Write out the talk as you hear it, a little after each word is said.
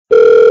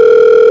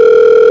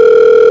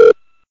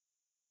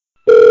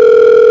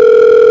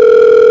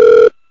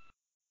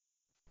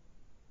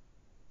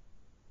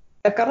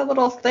I've got a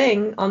little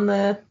thing on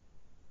the.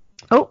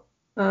 Oh,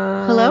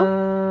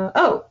 hello?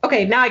 Oh,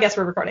 okay. Now I guess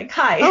we're recording.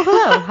 Hi. Oh,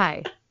 hello.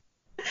 Hi.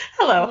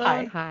 Hello. Hello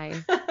and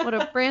Hi. hi. What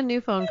a brand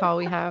new phone call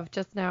we have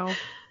just now.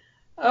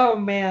 Oh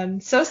man,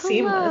 so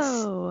seamless.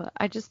 Hello.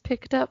 I just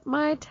picked up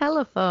my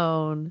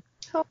telephone.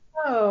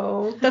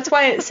 Hello. That's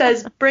why it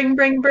says bring,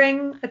 bring,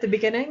 bring at the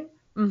beginning.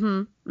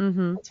 Mm-hmm.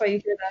 Mm-hmm. That's why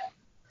you hear that.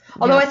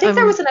 Although Yep. I think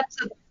there was an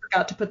episode that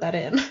forgot to put that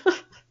in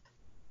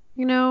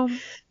You know,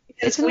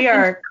 it's because an we int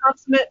are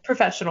consummate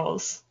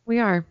professionals. we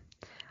are.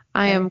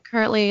 I am Okay.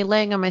 currently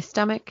laying on my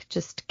stomach,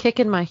 just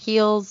kicking my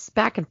heels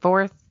back and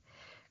forth,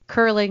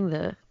 curling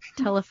the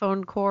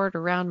telephone cord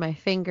around my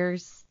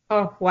fingers.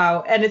 Oh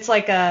wow. And it's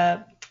like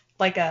a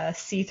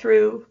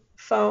see-through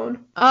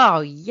phone.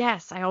 Oh,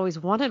 yes. I always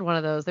wanted one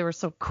of those. They were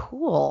so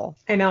cool.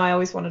 I know. I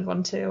always wanted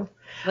one too.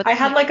 I Let's see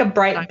had if like a I'm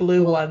bright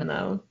blue cool one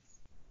enough.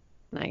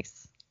 though.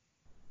 Nice.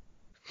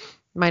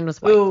 Mine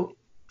was white. Ooh,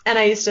 and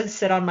I used to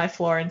sit on my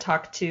floor and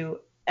talk to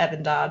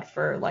Evan Dodd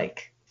for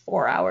like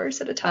 4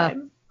 hours at a Uh,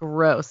 time,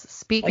 Gross.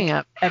 Speaking like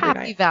of, every happy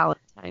night.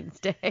 Valentine's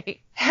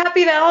Day.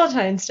 Happy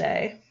Valentine's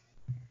Day.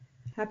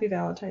 Happy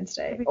Valentine's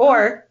Day. Happy Valentine's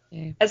Or,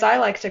 Day. as I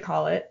like to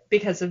call it,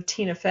 because of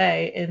Tina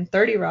Fey in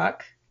 30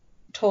 Rock,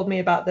 told me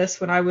about this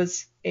when I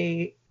was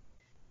a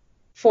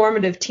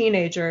formative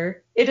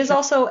teenager. It is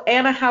also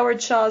Anna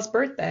Howard Shaw's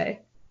birthday,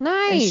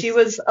 and she Nice.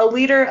 was a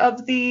leader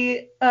of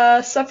the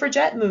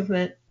suffragette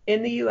movement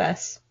in the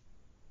U.S.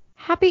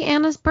 Happy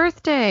Anna's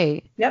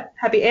birthday. Yep.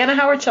 Happy Anna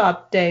Howard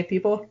Shaw Day,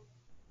 people.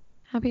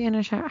 Happy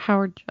Anna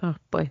Howard. Oh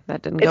boy,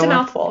 that didn't It's go a well.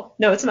 mouthful.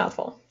 No, it's a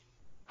mouthful.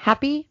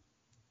 Happy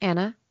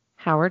Anna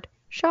Howard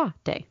Shaw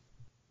Day.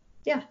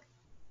 Yeah.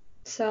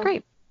 So,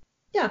 Great.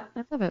 yeah.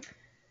 I love it.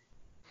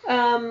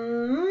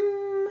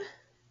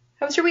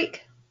 How was your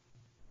week?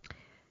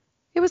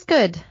 It was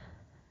good.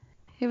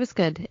 It was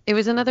good. It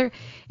was another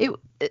it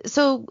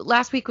so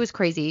last week was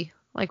crazy,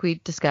 like we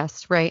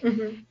discussed, right?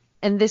 Hmm.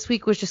 And this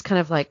week was just kind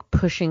of like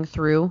pushing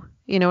through,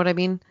 you know what I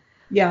mean?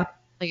 Yeah.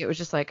 Like it was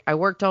just like I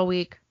worked all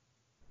week,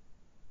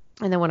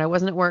 and then when I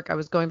wasn't at work, I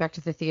was going back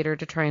to the theater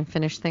to try and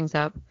finish things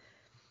up.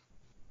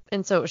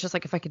 And so it was just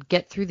like if I could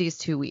get through these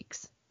 2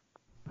 weeks,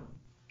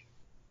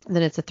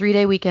 then it's a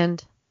 3-day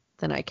weekend,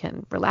 then I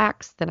can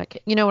relax, then I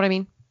can, you know what I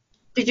mean?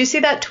 Did you see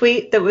that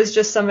tweet that was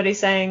just somebody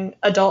saying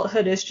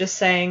adulthood is just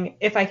saying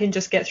if I can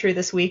just get through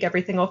this week,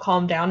 everything will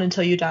calm down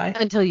until you die?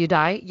 Until you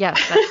die. Yes,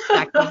 that's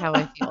exactly how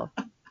I feel.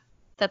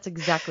 That's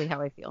exactly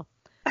how I feel.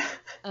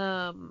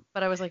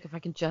 But I was like, if I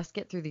can just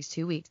get through these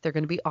 2 weeks, they're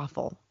going to be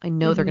awful. I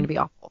know they're going to Hmm. be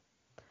awful.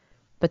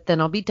 But then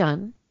I'll be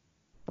done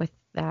with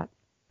that.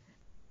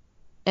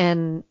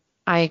 And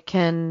I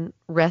can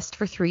rest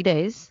for 3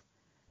 days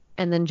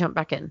and then jump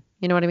back in.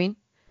 You know what I mean?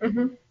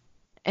 Hmm.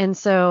 And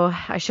so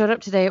I showed up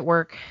today at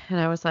work and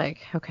I was like,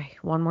 okay,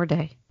 one more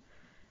day.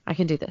 I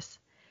can do this.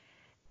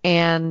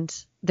 And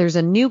there's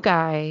a new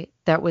guy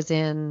that was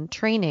in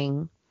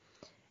training.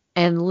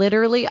 And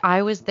literally,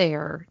 I was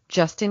there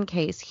just in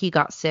case he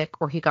got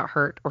sick or he got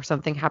hurt or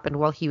something happened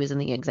while he was in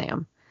the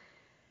exam.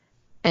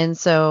 And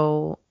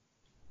so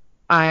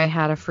I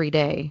had a free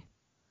day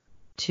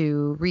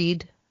to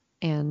read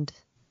and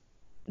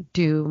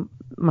do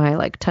my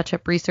like touch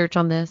up research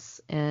on this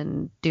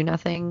and do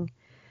nothing.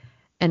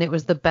 And it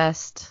was the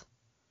best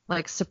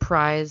like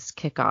surprise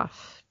kickoff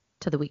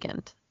to the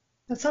weekend.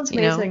 That sounds You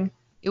know, amazing.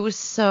 it was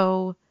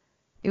so,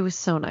 it was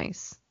so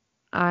nice.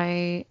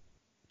 I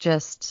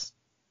just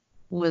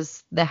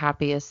was the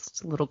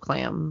happiest little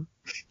clam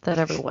that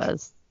ever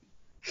was.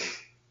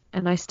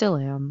 And I still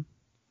am.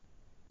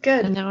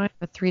 And Good. now I have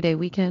a 3-day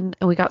weekend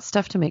and we got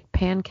stuff to make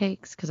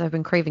pancakes because I've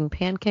been craving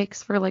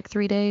pancakes for like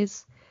 3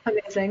 days.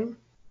 Amazing.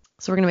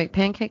 So we're gonna make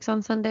pancakes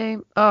on Sunday.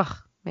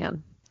 Oh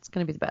man, it's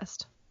gonna be the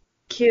best.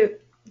 Cute.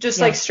 Just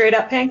like Yeah. straight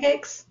up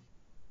pancakes?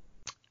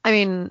 I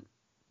mean,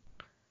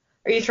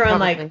 Are you throwing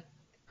like probably.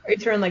 are you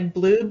throwing like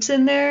bloobs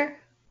in there?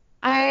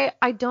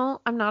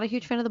 I'm not a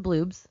huge fan of the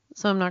bloobs,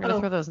 so I'm not gonna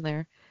throw Oh, those in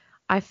there.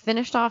 I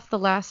finished off the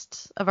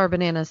last of our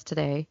bananas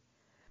today.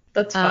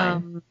 that's fine.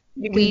 Um,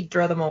 You can we,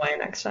 throw them away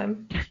next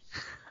time.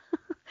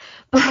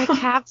 but my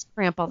calves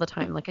cramp all the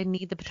time. Like I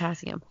need the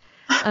potassium.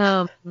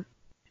 Um,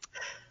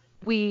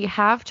 we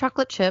have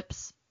chocolate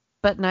chips,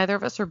 but neither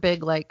of us are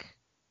big like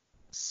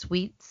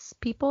sweets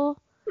people.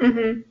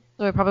 Hmm.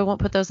 So I probably won't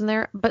put those in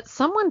there. But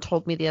someone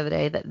told me the other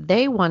day that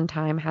they one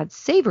time had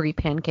savory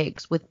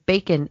pancakes with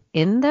bacon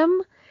in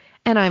them,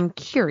 and I'm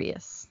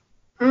curious.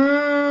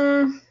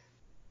 Mm,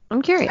 I'm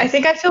I curious.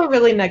 think I feel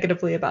really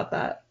negatively about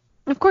that.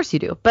 Of course you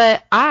do.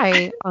 But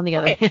I, on the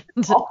other Okay.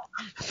 hand, Oh,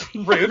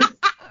 rude.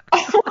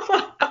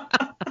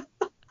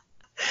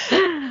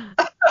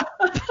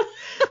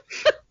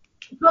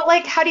 But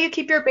like, how do you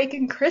keep your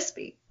bacon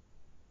crispy?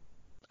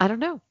 I don't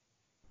know.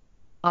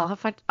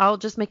 I'll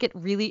just make it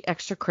really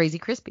extra crazy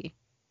crispy.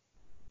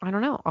 I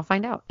don't know. I'll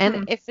find out. And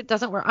Hmm. if it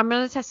doesn't work, I'm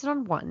going to test it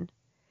on one.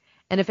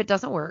 And if it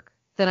doesn't work,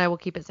 then I will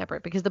keep it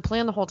separate because the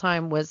plan the whole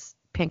time was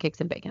pancakes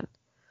and bacon.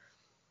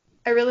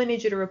 I really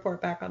need you to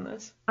report back on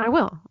this. I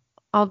will.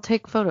 I'll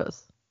take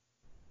photos.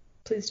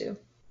 Please do.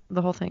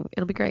 the whole thing.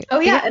 It'll be great. Oh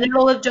But yeah, and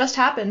it'll have just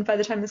happened by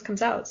the time this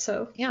comes out.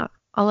 So yeah,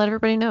 I'll let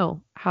everybody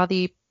know how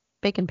the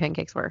bacon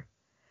pancakes were.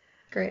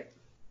 great.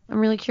 I'm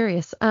really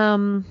curious.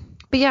 But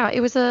yeah, it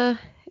was a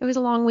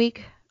long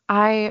week.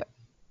 I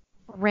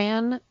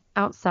ran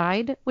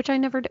outside, which I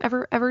never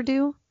ever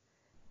do,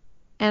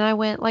 and I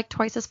went like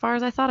twice as far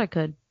as I thought I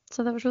could.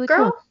 So that was really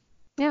Girl, cool.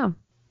 Yeah.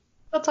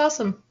 that's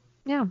awesome.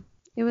 Yeah.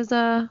 It was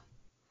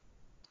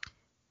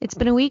it's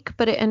been a week,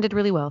 but it ended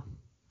really well.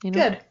 You know?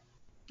 Good.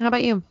 How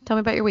about you? Tell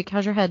me about your week.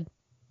 How's your head?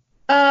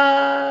 Is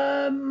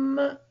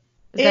that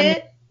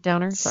It a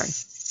downer? Sorry.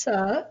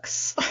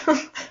 sucks.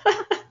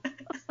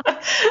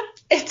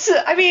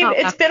 I mean, Oh,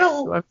 it's been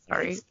I'm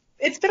sorry.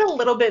 it's been a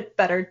little bit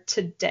better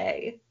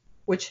today,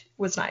 which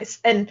was nice.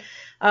 And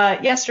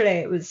yesterday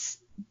it was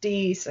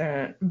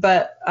decent,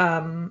 but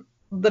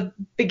the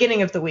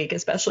beginning of the week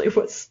especially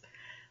was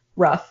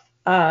rough.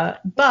 But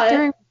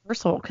During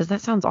rehearsal, because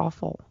that sounds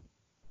awful.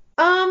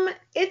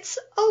 it's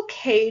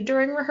okay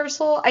during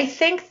rehearsal. I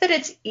think that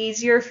it's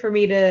easier for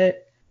me to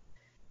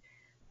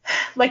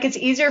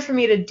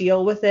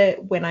deal with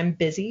it when I'm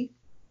busy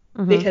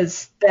Mhm.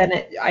 because then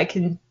I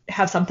can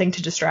have something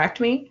to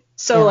distract me.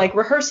 So Yeah. like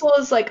rehearsal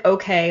is like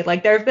okay.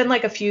 Like there have been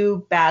like a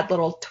few bad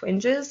little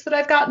twinges that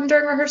I've gotten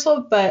during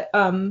rehearsal, but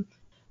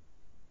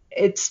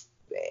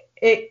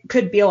it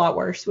could be a lot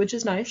worse, which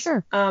is nice.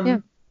 Sure. Yeah.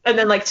 And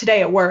then like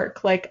today at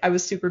work, like I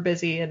was super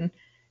busy and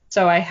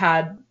so I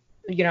had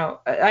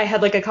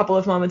like a couple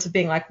of moments of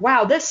being like,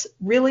 wow, this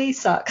really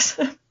sucks.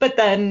 But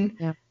then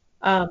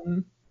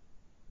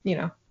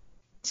Yeah.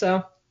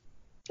 So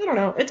I don't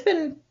know. It's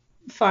been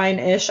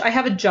fine-ish. I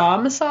have a jaw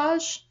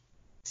massage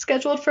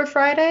scheduled for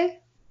Friday.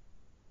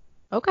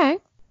 Okay.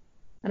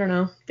 I don't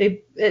know.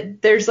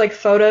 There's like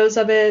photos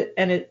of it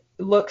and it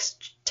looks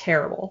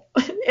terrible.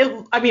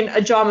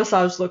 A jaw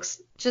massage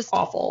looks Just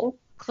awful.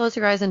 close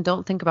your eyes and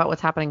don't think about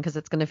what's happening because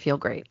it's going to feel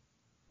great.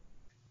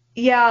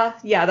 Yeah,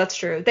 that's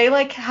true. They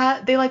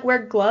like wear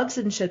gloves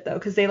and shit though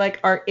because they like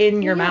are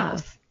in your Yeah.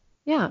 mouth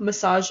Yeah.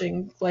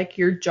 massaging like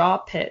your jaw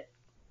pit.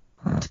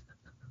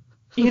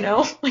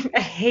 Like I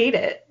hate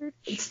it.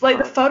 It's like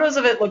the photos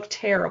of it look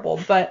terrible,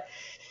 but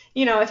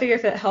I figure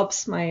if it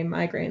helps my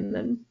migraine,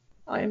 then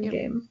I am Yep.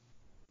 game.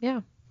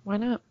 Yeah. Why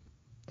not?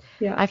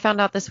 Yeah. I found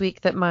out this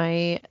week that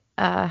my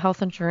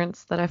health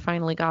insurance that I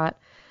finally got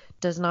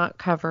does not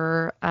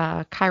cover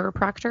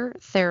chiropractor,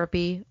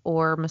 therapy,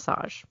 or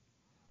massage.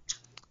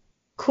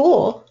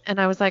 Cool. And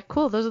I was like,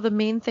 cool, those are the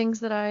main things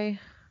that I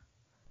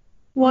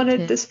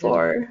Wanted this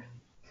for.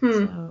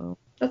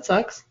 That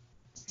sucks.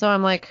 So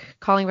I'm like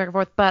calling back and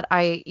forth, but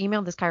I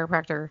emailed this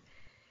chiropractor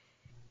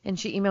and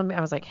she emailed me.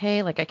 I was like,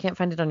 hey, like I can't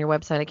find it on your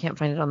website. I can't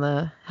find it on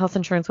the health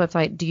insurance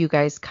website. Do you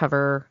guys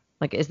cover,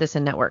 like, is this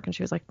in network? And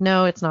she was like,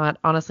 no, it's not.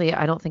 Honestly,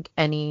 I don't think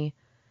any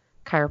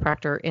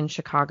chiropractor in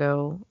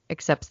Chicago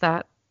accepts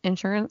that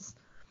insurance.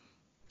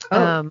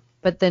 Oh.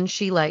 But then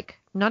she like,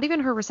 not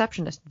even her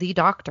receptionist, the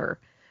doctor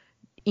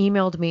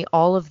emailed me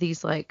all of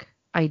these like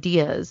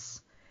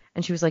ideas.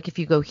 And she was like, if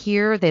you go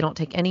here, they don't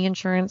take any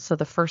insurance. So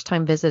the first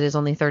time visit is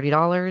only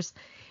 $30.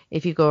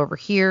 If you go over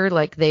here,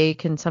 like they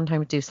can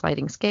sometimes do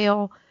sliding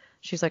scale.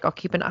 She's like, I'll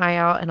keep an eye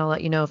out and I'll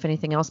let you know if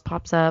anything else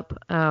pops up.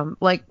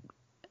 Like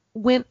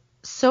went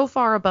so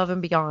far above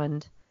and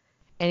beyond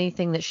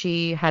anything that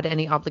she had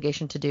any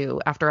obligation to do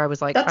after I was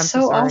like, That's I'm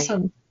so so sorry.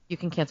 awesome. You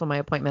can cancel my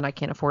appointment. I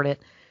can't afford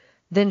it.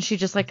 Then she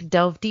just like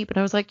delved deep and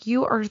I was like,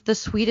 you are the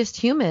sweetest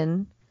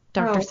human,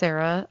 Dr. Oh.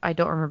 Sarah. I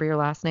don't remember your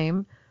last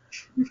name.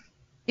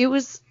 It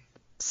was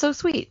so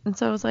sweet. And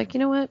so I was like, you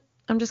know what?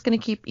 I'm just going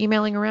to keep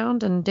emailing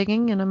around and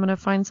digging and I'm going to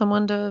find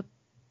someone to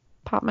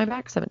pop my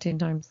back 17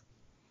 times.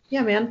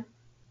 Yeah, man.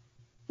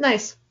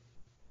 Nice.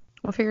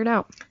 We'll figure it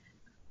out.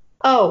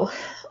 Oh,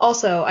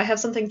 also, I have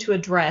something to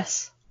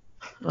address.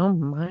 Oh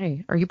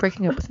my. Are you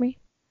breaking up with me?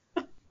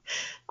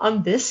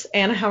 On this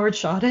Anna Howard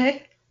Shaw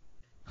Day?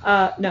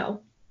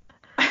 No.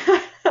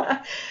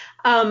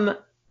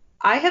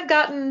 I have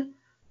gotten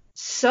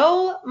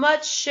so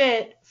much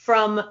shit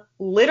from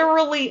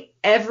literally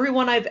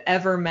everyone I've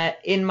ever met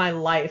in my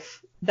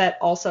life that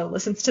also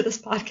listens to this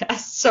podcast.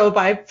 So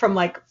from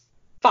like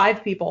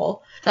 5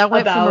 people. That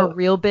went from a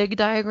real big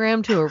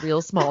diagram to a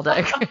real small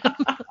diagram.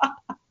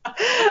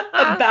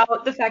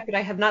 About the fact that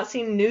I have not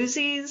seen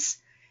Newsies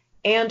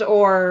and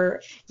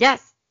or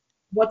yes.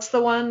 What's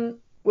the one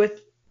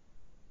with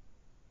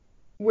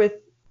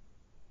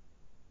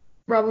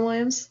Robin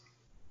Williams?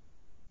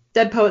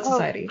 Dead Poet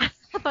Society.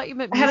 I thought you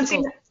meant I haven't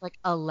seen like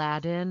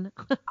Aladdin.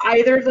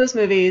 either of those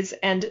movies,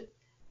 and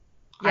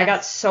Yes. I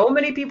got so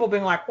many people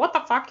being like, "What the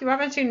fuck? You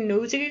haven't seen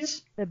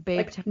Newsies?" The Babe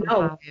Like, Town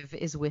no. Hive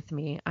is with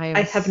me. I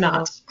have so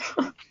not.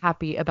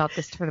 happy about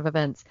this turn of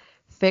events.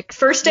 Fix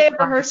First day of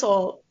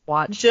rehearsal,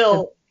 watch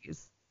Jill.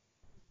 Newsies.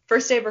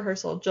 First day of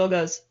rehearsal, Jill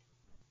goes,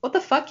 "What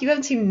the fuck? You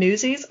haven't seen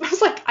Newsies?" I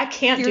was like, "I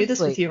can't do this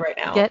with you right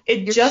now. Get It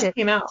your just shit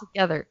came out."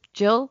 together.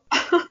 Jill,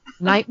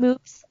 Night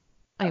Moves.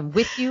 I am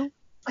with you.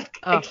 Like,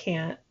 I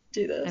can't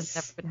do this.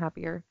 I've never been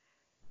happier.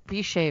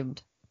 Be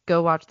shamed.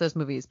 Go watch those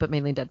movies, but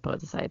mainly Dead Poet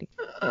Society.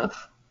 Oh,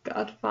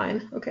 God,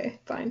 fine. Okay,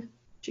 fine.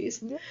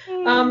 Jeez.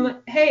 Yay.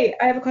 Hey,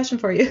 I have a question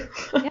for you.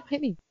 Yeah,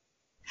 hit me.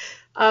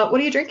 What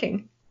are you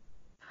drinking?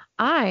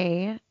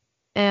 I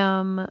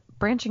am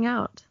branching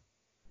out.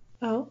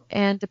 Oh.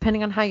 And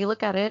depending on how you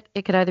look at it,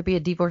 it could either be a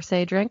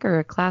divorcee drink or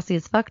a classy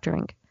as fuck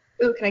drink.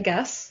 Ooh, can I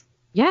guess?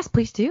 Yes,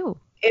 please do.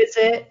 Is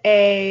it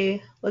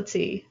a, let's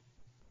see.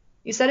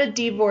 You said a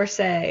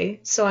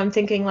divorcee, so I'm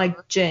thinking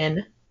like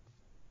gin.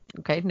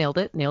 Okay, nailed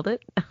it. But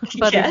in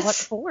what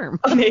Yes. form?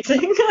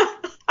 Amazing.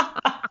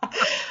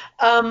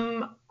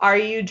 Are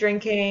you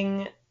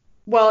drinking,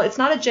 well, it's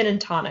not a gin and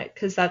tonic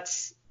because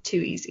that's too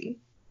easy.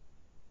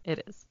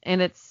 It is.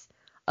 And it's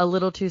a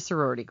little too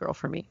sorority girl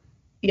for me.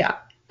 Yeah.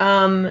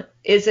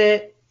 Is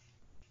it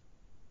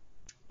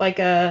like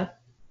a,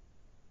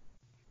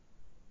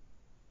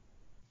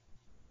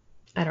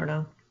 I don't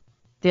know.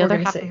 The We're other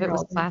gonna half sit of here it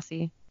was all day.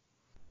 classy.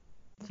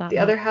 Does that The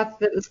help? other half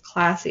of it was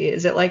classy.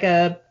 Is it like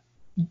a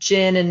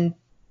gin and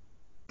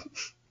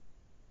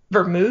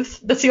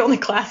vermouth? That's the only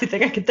classy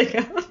thing I can think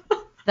of.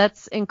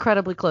 That's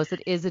incredibly close.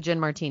 It is a gin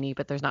martini,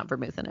 but there's not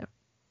vermouth in it.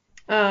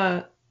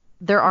 Uh,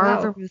 There are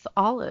wow. vermouth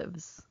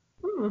olives,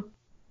 Hmm.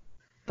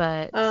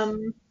 but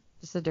Um,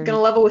 just a gonna dirty.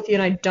 level with you,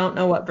 and I don't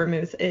know what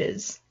vermouth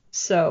is.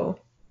 So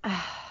Taylor.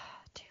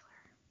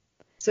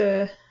 it's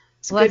a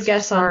it's a Well, good that's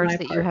just guess on ours my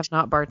that you part. have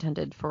not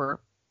bartended for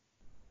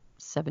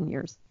 7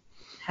 years.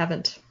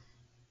 Haven't.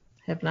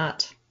 Have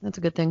not. That's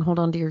a good thing. Hold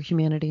on to your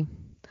humanity.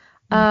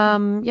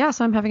 Yeah,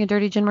 so I'm having a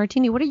dirty gin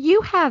martini. What are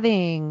you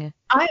having?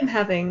 I am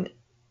having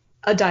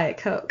a Diet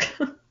Coke.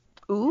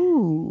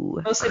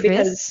 Ooh, Mostly crisp,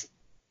 because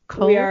we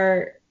cold.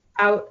 are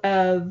out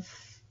of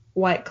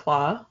White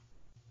Claw,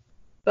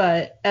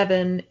 but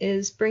Evan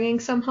is bringing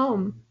some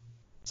home.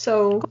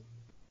 So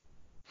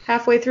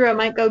halfway through, I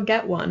might go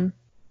get one.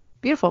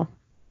 Beautiful.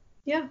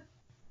 Yeah.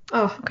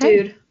 Oh,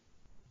 Okay. dude.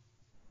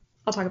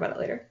 I'll talk about it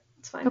later.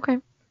 It's fine. Okay.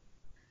 You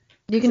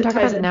Because can it talk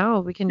ties about it in. now.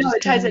 We can No, just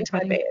it do ties the into my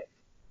exciting. babe.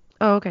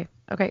 Oh, okay.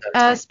 Okay. So it's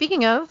fine.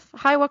 Speaking of,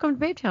 hi, welcome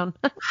to Babetown.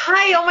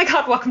 Hi, oh my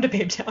god, welcome to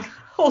Babetown.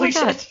 Oh my Holy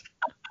God. shit.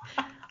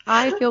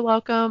 I feel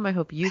welcome. I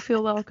hope you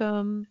feel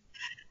welcome.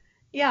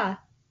 Yeah.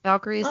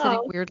 Valkyrie is sitting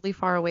Oh, weirdly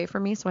far away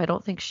from me, so I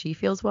don't think she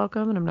feels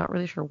welcome, and I'm not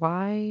really sure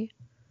why.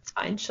 it's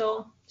fine.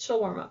 She'll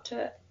warm up to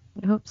it.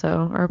 I hope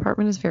so. Our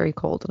apartment is very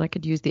cold, and I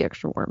could use the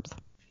extra warmth.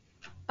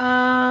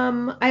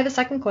 I have a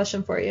second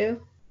question for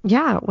you.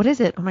 Yeah, what is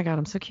it? Oh my God,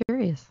 I'm so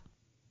curious.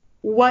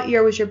 What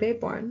year was your babe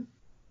born?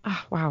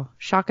 Ah, wow,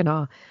 shock and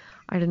awe.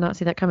 I did not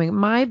see that coming.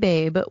 My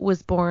babe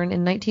was born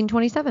in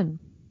 1927.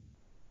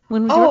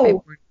 When was your babe Oh,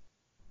 born?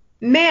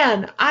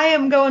 man, I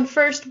am going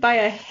first by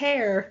a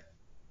hair.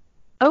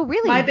 Oh, My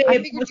really? I babe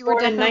figured was you were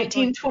born in definitely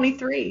going first.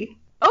 1923.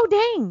 Oh,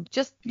 dang,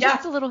 just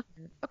Yeah, a little.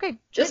 Okay,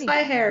 just ready. by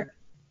a hair.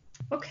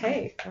 Oh,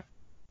 Okay.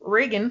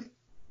 Reagan,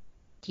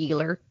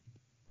 healer.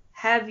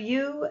 have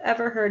you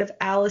ever heard of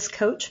Alice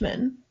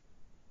Coachman?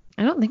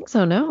 I don't think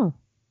so, no.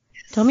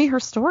 Tell me her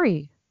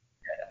story.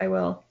 I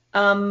will.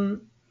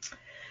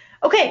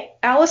 Okay,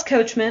 Alice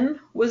Coachman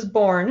was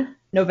born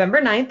November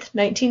 9th,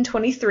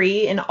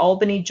 1923 in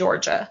Albany,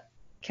 Georgia.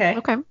 Okay.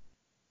 Okay.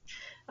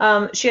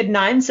 She had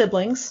 9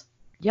 siblings.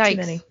 Too Yikes.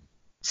 many.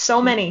 So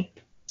Too many.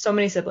 So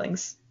many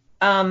siblings.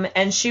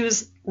 And she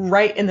was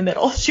right in the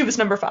middle. She was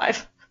number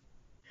 5.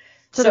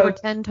 So there were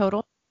So 10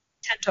 total?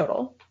 10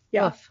 total.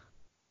 Yeah. Oof.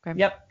 Okay.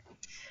 Yep.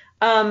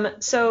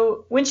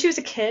 So when she was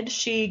a kid,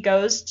 she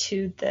goes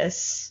to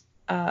this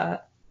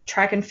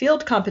track and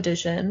field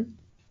competition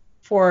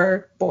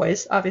for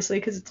boys, obviously,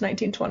 because it's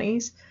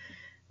 1920s.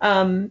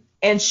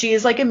 And she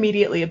is like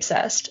immediately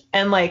obsessed.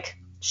 And like,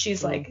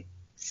 she's Ooh. like,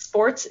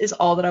 sports is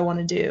all that I want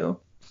to do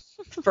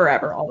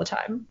forever, all the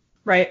time.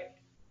 Right.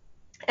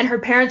 And her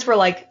parents were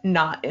like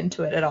not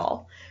into it at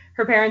all.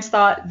 Her parents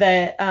thought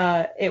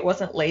that it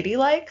wasn't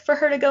ladylike for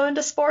her to go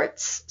into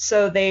sports,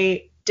 so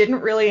they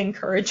didn't really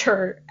encourage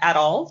her at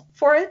all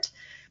for it.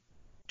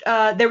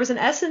 There was an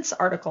Essence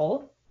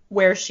article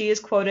where she is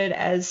quoted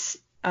as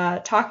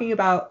talking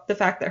about the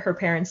fact that her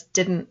parents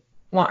didn't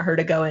want her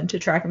to go into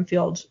track and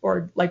field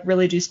or like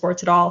really do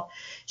sports at all.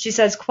 She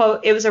says, quote,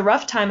 "It was a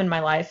rough time in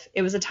my life.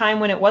 It was a time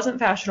when it wasn't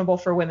fashionable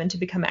for women to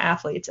become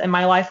athletes, and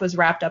my life was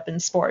wrapped up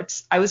in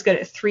sports. I was good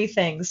at 3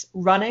 things: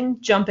 running,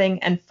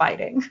 jumping, and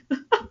fighting."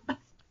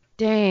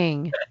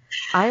 Dang.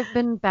 I've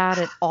been bad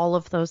at all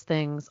of those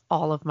things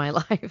all of my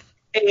life.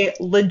 A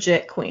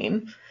legit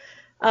queen.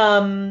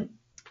 Um,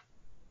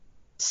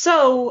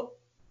 so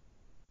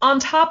on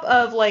top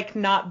of like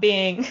not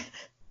being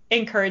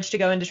encouraged to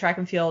go into track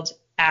and field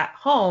at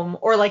home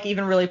or like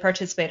even really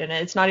participate in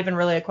it, it's not even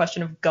really a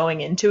question of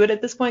going into it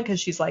at this point because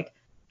she's like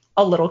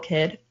a little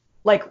kid.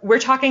 Like we're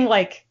talking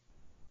like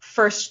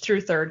 1st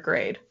through 3rd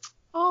grade.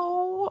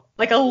 Oh,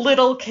 Like a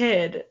little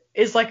kid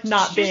is like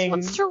not she just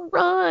wants being. to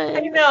run. I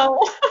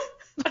know.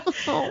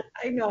 Oh,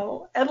 I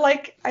know. And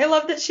like I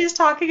love that she's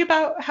talking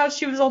about how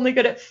she was only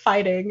good at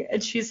fighting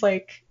and she's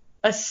like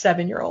a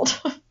 7-year-old.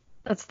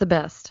 that's the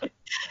best.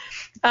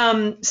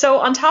 So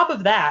on top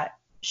of that,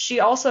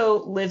 she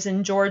also lives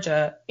in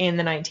Georgia in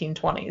the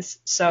 1920s.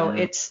 So Oh,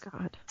 it's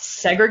God.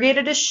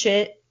 segregated as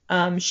shit.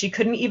 She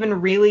couldn't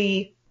even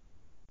really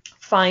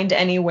find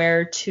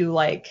anywhere to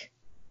like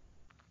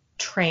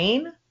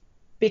train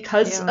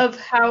because of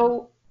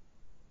how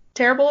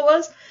terrible it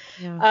was.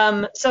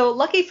 Yeah. So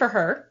lucky for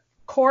her,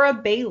 Cora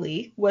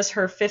Bailey was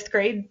her 5th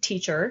grade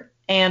teacher,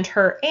 and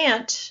her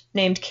aunt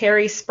named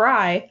Carrie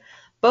Spry.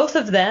 Both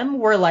of them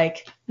were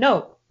like,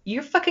 no,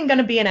 you're fucking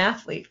gonna be an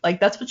athlete. Like,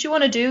 that's what you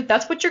want to do.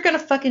 That's what you're gonna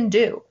fucking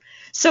do.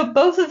 So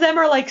both of them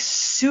are like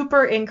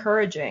super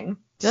encouraging.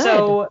 Good.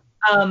 So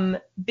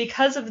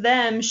because of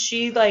them,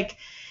 she like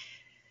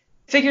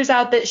figures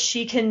out that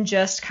she can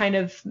just kind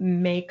of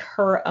make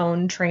her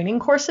own training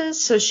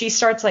courses. So she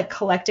starts like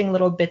collecting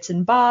little bits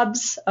and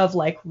bobs of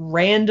like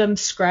random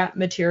scrap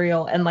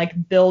material and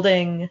like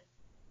building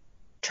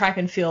track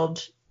and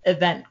field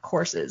event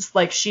courses.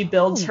 Like she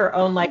builds her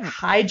own like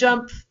high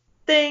jump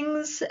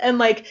things, and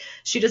like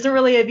she doesn't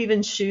really have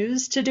even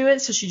shoes to do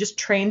it, so she just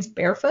trains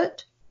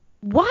barefoot.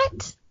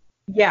 What?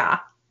 Yeah.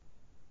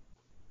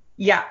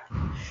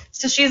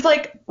 So she's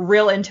like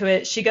real into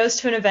it. She goes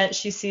to an event,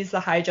 she sees the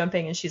high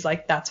jumping, and she's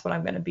like, that's what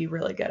I'm going to be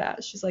really good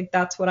at. She's like,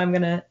 that's what I'm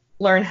going to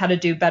learn how to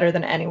do better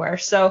than anywhere.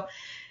 So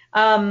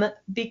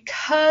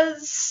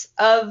because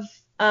of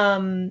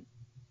her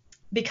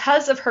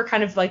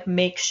kind of like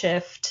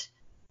makeshift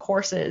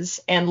courses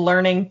and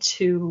learning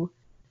to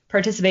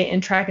participate in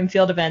track and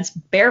field events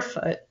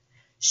barefoot,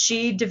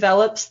 she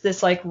develops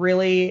this like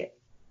really,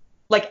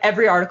 like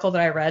every article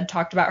that I read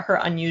talked about her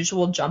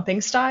unusual jumping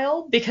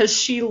style because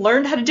she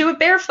learned how to do it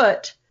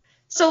barefoot.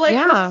 So like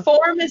her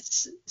form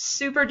is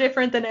super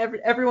different than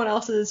everyone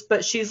else's,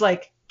 but she's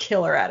like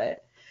killer at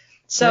it.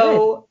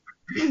 So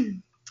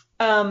in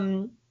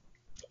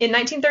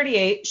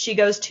 1938, she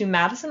goes to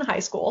Madison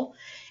High School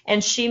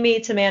and she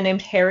meets a man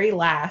named Harry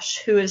Lash,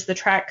 who is the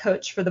track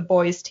coach for the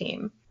boys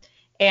team.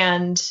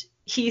 And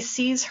he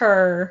sees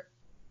her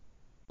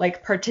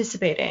like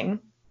participating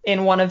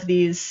in one of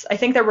these, I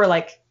think there were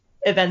like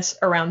events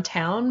around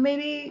town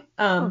maybe,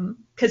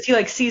 because he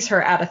like sees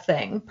her at a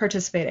thing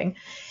participating,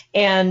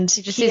 and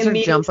he just sees her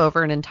jump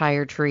over an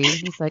entire tree.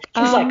 He's like,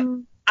 like,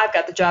 I've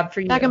got the job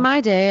for you. Back in my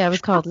day, I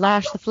was called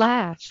Lash the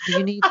Flash. Do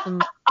you need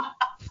some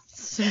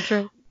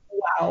training?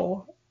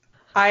 Wow.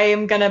 I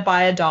am gonna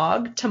buy a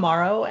dog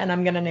tomorrow, and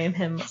I'm gonna name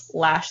him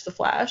Lash the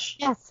Flash.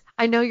 Yes,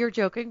 I know you're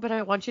joking, but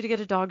I want you to get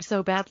a dog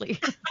so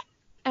badly.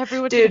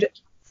 Everyone, dude,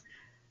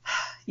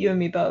 you and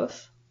me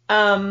both.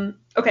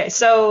 Okay,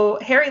 so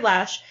Harry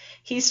Lash,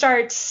 he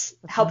starts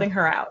helping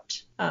her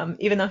out,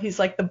 even though he's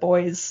like the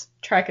boys'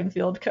 track and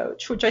field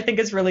coach, which I think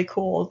is really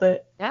cool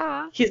that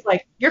he's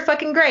like, you're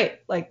fucking great.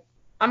 Like,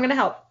 I'm going to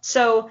help.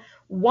 So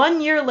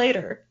 1 year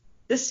later,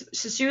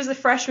 so she was a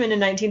freshman in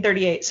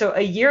 1938. So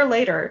a year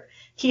later,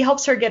 he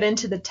helps her get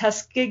into the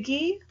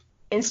Tuskegee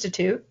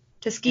Institute.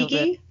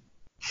 Tuskegee?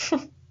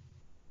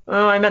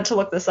 Oh, I meant to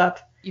look this up.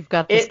 You've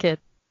got this, kid.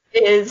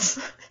 It is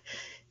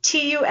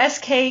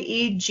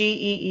Tuskegee.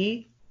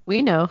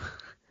 We know.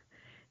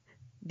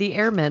 The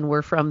airmen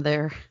were from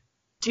there.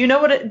 Do you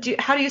know what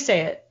how do you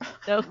say it?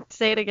 No,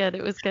 say it again.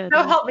 It was good.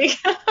 No, help me.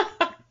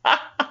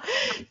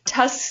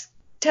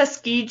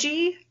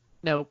 Tuskegee?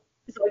 No.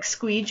 Is it like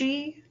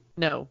squeegee?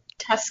 No.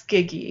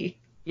 Tuskegee.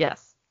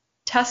 Yes.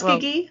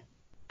 Tuskegee? Well,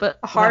 but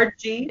a hard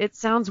G? It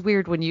sounds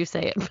weird when you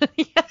say it, but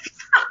yes.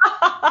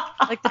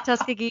 Like the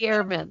Tuskegee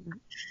Airmen.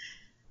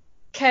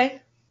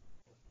 Okay.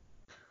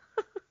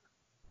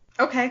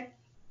 Okay.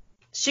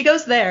 She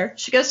goes there.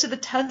 She goes to the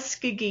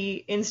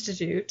Tuskegee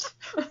Institute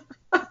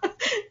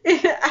in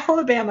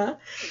Alabama.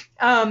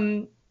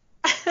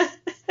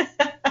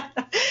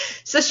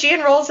 So she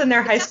enrolls in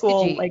their high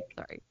school,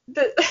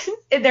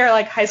 their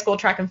like high school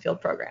track and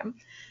field program.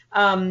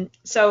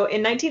 So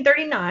in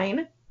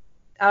 1939,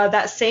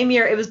 that same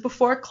year, it was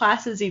before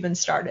classes even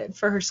started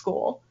for her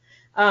school.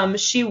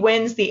 She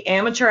wins the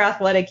Amateur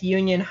Athletic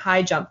Union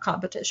high jump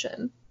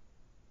competition.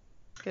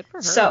 Good for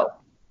her. So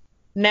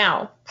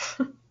now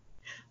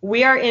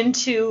we are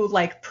into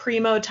like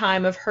primo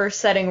time of her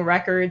setting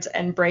records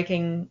and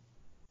breaking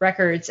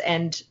records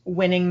and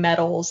winning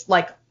medals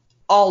like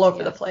all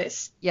over the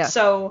place. Yeah.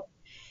 So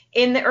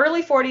in the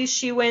early 40s,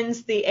 she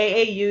wins the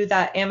AAU,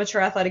 that Amateur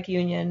Athletic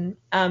Union.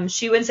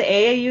 She wins the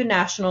AAU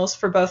Nationals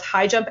for both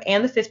high jump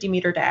and the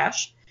 50-meter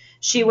dash.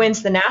 She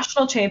wins the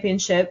national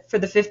championship for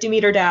the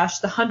 50-meter dash,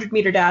 the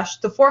 100-meter dash,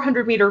 the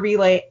 400-meter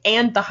relay,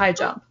 and the high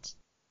jump.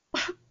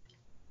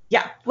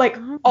 Yeah, like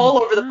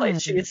all over the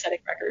place, she was setting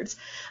records.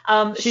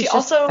 She's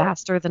also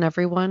faster than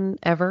everyone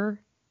ever.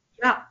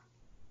 Yeah.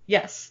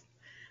 Yes.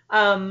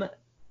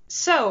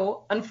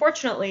 So,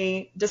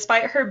 unfortunately,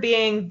 despite her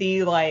being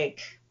the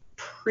like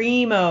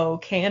primo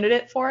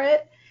candidate for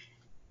it,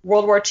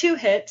 World War II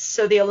hits,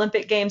 so the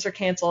Olympic Games are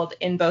canceled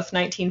in both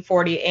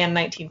 1940 and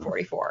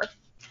 1944.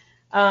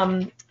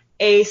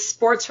 A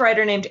sports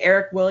writer named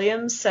Eric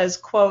Williams says,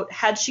 quote,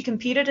 had she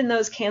competed in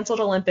those canceled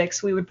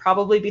Olympics, we would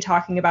probably be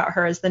talking about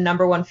her as the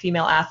 #1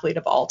 female athlete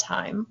of all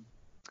time.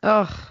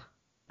 Ugh.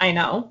 I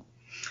know.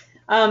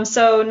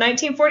 So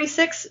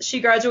 1946,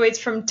 she graduates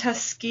from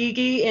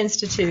Tuskegee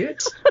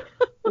Institute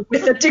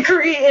with a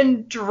degree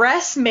in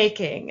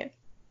dressmaking.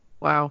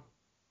 Wow.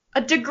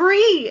 a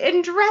degree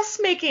in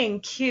dressmaking.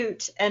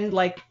 Cute. And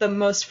like the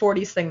most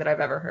 40s thing that I've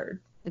ever heard.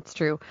 It's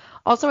true.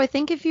 Also, I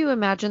think if you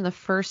imagine the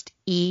first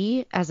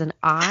E as an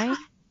I,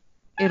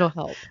 it'll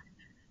help.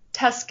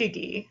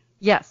 Tuskegee.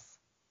 Yes.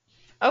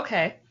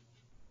 Okay.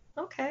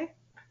 Okay.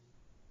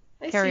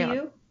 I Carry see on.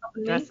 you.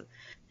 Helping me. Dress.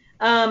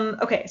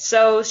 Okay,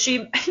 so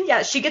she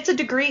gets a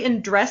degree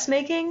in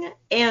dressmaking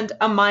and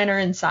a minor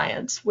in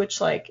science,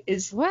 which like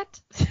is What?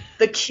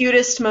 the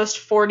cutest, most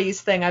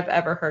 40s thing I've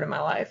ever heard in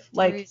my life.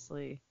 Like,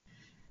 Seriously.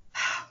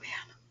 oh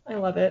man, I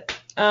love it.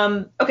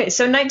 Okay,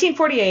 so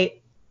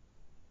 1948,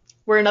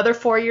 we're another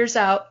 4 years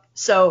out,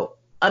 so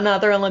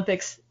another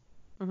Olympics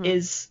Mhm.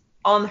 is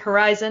on the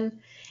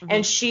horizon, Mhm.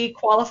 and she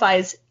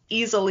qualifies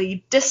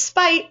easily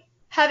despite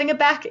having a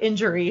back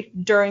injury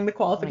during the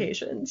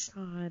qualifications.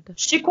 God.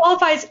 She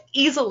qualifies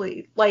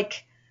easily,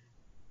 like,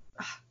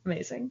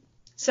 amazing.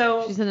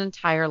 So She's an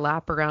entire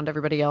lap around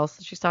everybody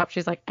else. She stopped.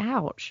 She's like,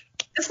 ouch.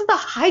 this is the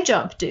high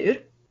jump,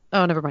 dude.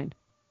 Oh, never mind.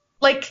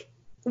 Like,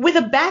 with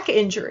a back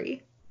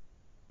injury.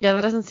 Yeah,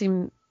 that doesn't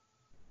seem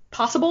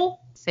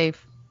Possible?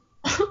 safe.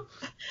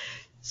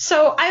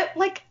 So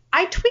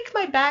I tweak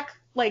my back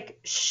like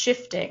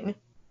shifting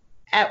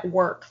at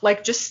work.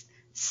 Like just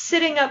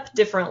sitting up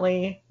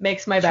differently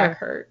makes my back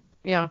hurt.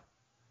 Yeah.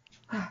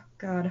 Oh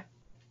God.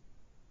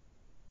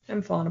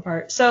 I'm falling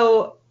apart.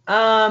 So,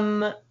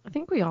 I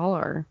think we all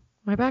are.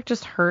 My back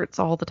just hurts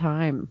all the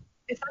time.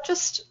 is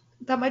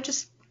that might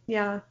just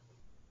yeah.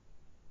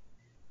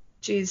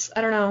 Jeez,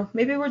 I don't know.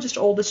 Maybe we're just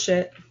old as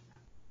shit.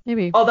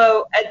 Maybe.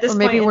 Although at this Or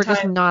maybe point we're in time,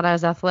 just not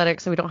as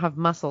athletic, so we don't have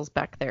muscles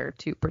back there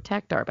to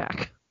protect our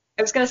back.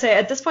 I was gonna say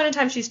at this point in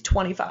time she's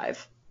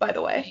 25, by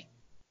the way.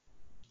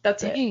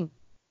 That's it. Dang.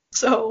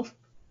 So,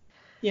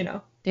 you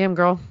know. Damn,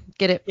 girl.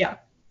 Get it. Yeah.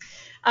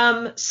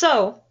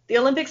 So the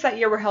Olympics that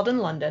year were held in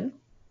London.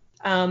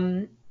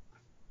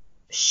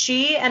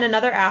 She and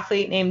another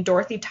athlete named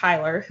Dorothy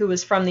Tyler, who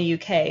was from the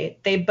UK,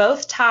 they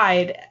both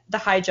tied the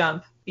high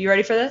jump. You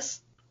ready for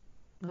this?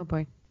 Oh,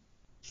 boy.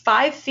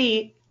 5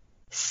 feet,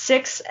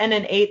 6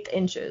 1/8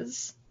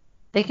 inches.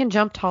 They can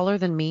jump taller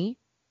than me?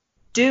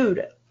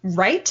 Dude,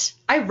 right?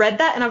 I read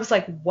that and I was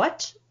like,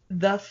 what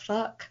the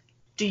fuck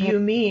do you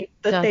mean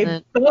that they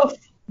doesn't- both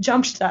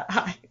jumped that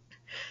high?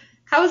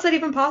 How is that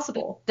even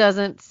possible?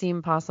 Doesn't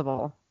seem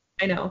possible.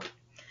 I know.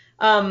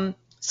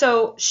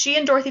 So she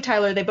and Dorothy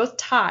Tyler, they both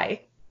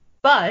tie,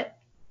 but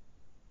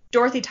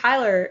Dorothy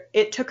Tyler,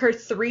 it took her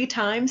 3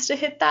 times to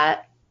hit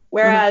that,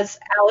 whereas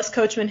Alice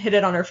Coachman hit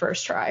it on her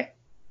first try.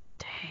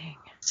 Dang.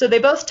 So they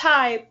both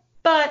tie,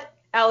 but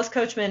Alice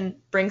Coachman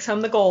brings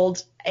home the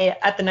gold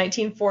at the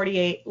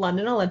 1948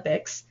 London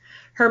Olympics.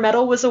 Her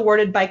medal was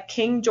awarded by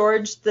King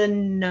George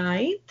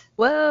IX.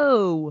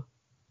 Whoa.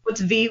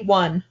 What's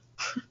V1?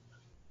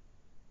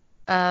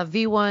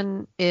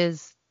 V1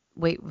 is...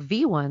 Wait,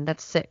 V1?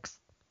 That's 6.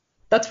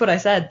 That's what I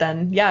said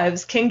then. Yeah, it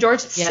was King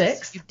George VI.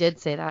 Yes, you did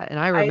say that, and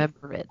I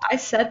remember it. I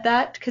said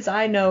that because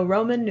I know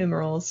Roman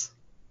numerals.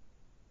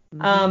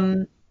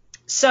 Mhm.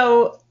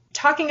 So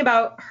talking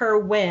about her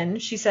win,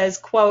 she says,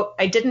 quote,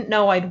 "I didn't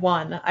know I'd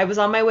won. I was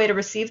on my way to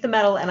receive the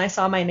medal and I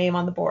saw my name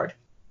on the board.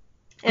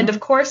 And of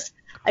course,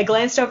 I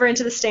glanced over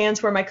into the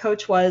stands where my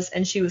coach was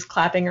and she was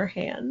clapping her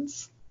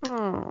hands."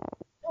 Oh.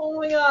 Oh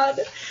my God.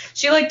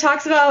 She like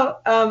talks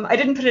about, I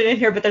didn't put it in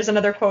here, but there's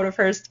another quote of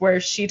hers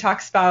where she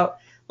talks about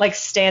like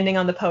standing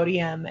on the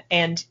podium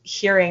and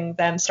hearing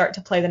them start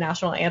to play the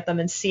national anthem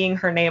and seeing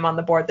her name on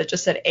the board that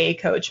just said A.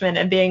 Coachman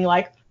and being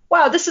like,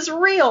 wow, this is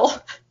real.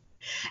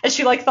 And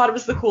she like thought it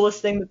was the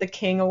coolest thing that the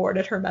king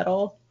awarded her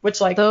medal,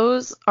 which like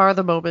Those are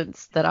the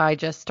moments that I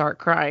just start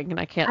crying and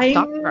I can't I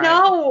stop crying.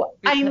 know,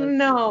 I because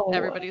know.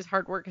 Everybody's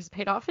hard work has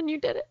paid off and you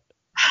did it.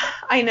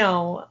 I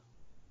know.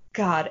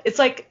 God, it's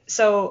like,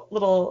 so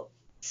little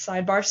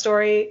sidebar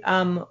story.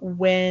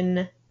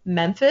 When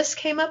Memphis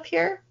came up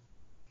here,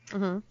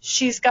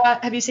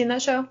 have you seen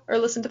that show or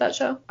listened to that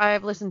show?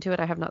 I've listened to it.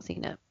 I have not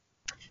seen it.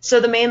 So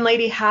the main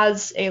lady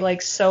has a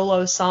like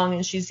solo song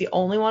and she's the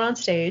only one on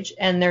stage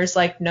and there's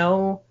like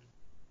no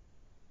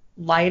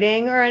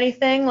lighting or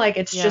anything. Like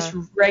it's just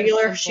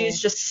regular. It's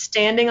She's just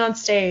standing on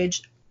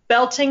stage,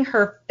 belting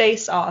her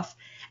face off.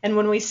 And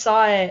when we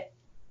saw it,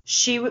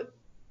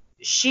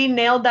 she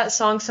nailed that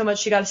song so much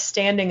she got a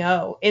standing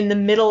O in the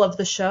middle of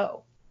the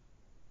show.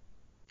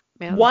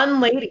 Man.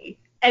 One lady.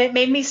 And it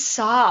made me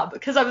sob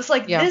because I was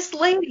like, this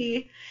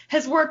lady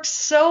has worked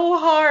so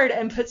hard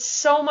and put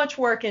so much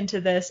work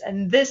into this.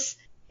 And this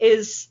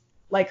is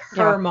like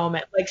her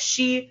moment. Like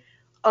she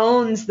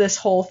owns this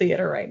whole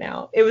theater right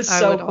now. It was so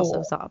cool. I would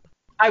also sob.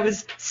 I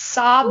was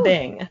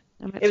sobbing.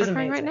 It was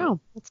amazing. Right now.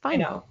 It's fine. I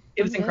know.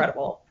 It was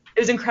incredible. It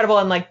was incredible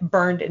and like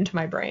burned into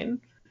my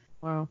brain.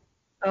 Wow.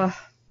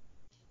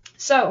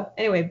 So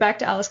anyway, back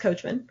to Alice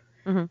Coachman.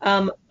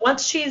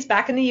 Once she's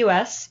back in the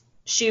U.S.,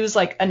 she was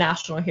like a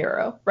national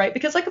hero, right?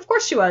 Because like, of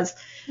course she was.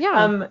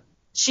 Yeah.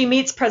 She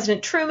meets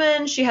President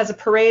Truman. She has a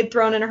parade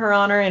thrown in her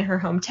honor in her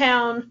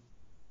hometown.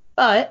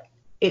 But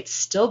it's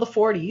still the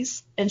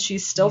 40s, and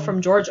she's still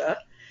from Georgia.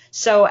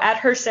 So at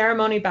her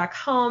ceremony back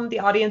home, the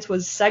audience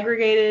was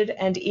segregated,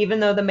 and even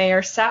though the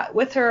mayor sat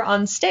with her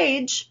on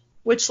stage,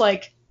 which,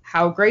 like,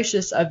 how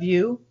gracious of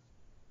you,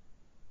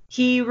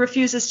 he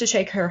refuses to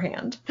shake her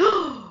hand.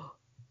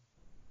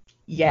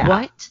 Yeah.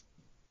 What?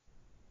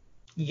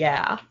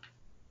 Yeah.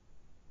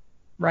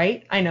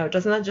 Right? I know.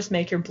 Doesn't that just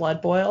make your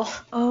blood boil?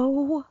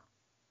 Oh.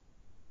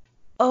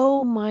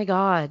 Oh my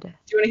God. Do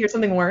you want to hear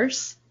something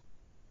worse?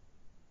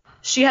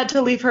 She had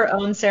to leave her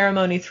own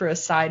ceremony through a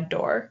side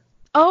door.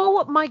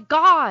 Oh my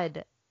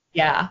God.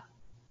 Yeah.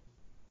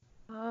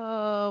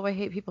 Oh, I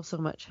hate people so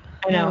much.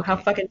 I know. Okay. How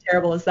fucking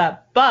terrible is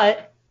that?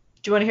 But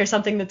do you want to hear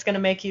something that's going to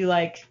make you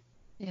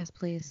Yes,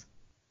 please.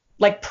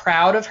 like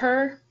proud of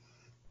her?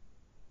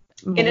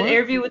 More? In an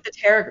interview with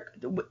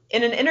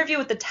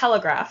the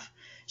Telegraph,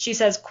 she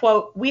says,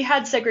 quote, "We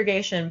had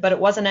segregation, but it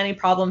wasn't any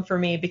problem for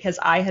me because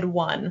I had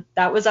won.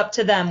 That was up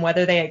to them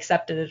whether they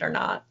accepted it or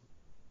not."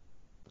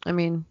 I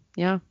mean,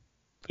 yeah.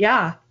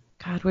 Yeah.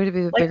 God, way to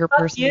be the Like, bigger fuck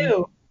person.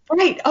 you.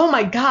 Right. Oh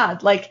my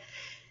God. Like,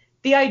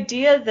 the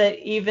idea that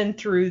even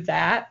through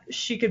that,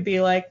 she could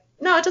be like,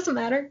 no, it doesn't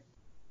matter.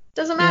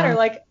 Doesn't matter. Yeah.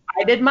 Like,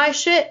 I did my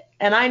shit,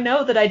 and I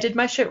know that I did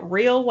my shit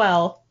real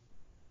well.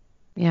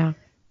 Yeah.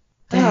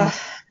 Damn.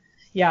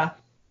 Yeah.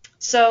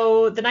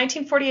 So the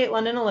 1948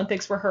 London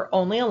Olympics were her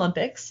only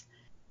Olympics.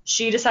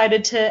 She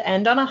decided to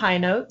end on a high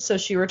note, so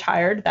she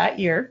retired that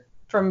year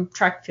from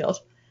track and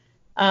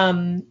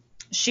field.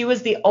 She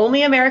was the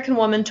only American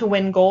woman to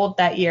win gold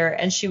that year,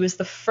 and she was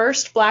the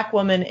first Black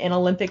woman in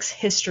Olympics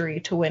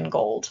history to win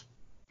gold.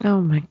 Oh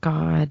my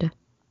God.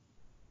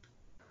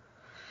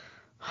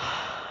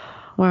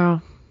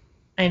 Wow.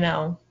 I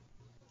know.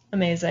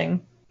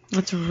 Amazing.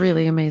 That's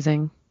really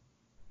amazing.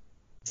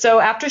 So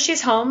after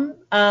she's home,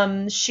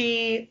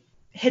 she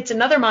hits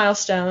another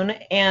milestone,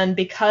 and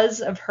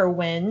because of her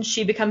win,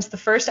 she becomes the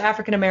first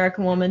African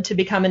American woman to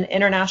become an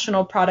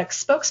international product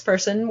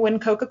spokesperson when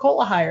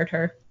Coca-Cola hired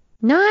her.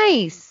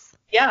 Nice.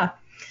 Yeah.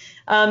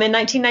 In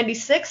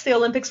 1996, the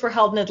Olympics were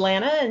held in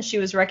Atlanta, and she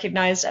was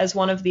recognized as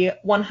one of the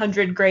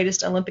 100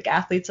 greatest Olympic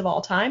athletes of all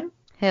time.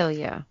 Hell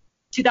yeah.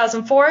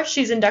 2004,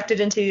 she's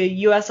inducted into the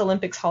U.S.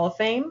 Olympics Hall of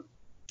Fame.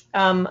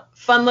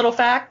 Fun little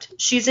fact,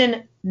 she's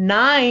in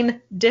 9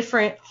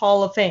 different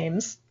Hall of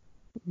Fames.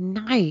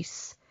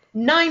 Nice.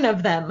 9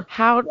 of them.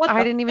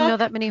 I didn't even know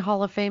that many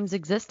Hall of Fames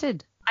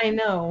existed. I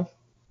know.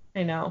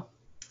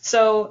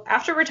 So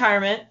after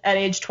retirement at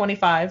age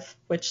 25,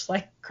 which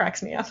like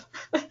cracks me up,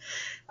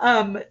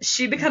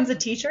 she becomes a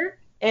teacher,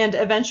 and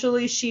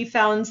eventually she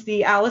founds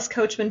the Alice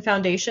Coachman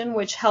Foundation,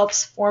 which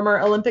helps former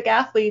Olympic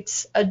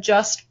athletes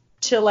adjust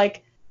to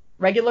like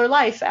regular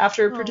life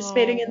after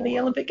participating in the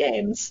Olympic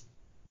Games.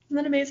 Isn't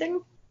that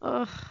amazing?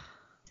 Ugh.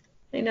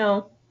 I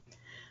know.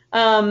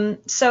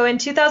 So in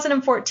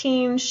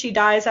 2014, she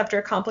dies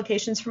after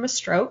complications from a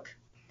stroke.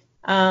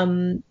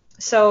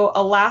 So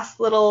a last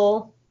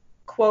little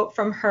quote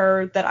from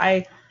her that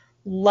I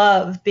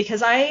love,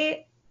 because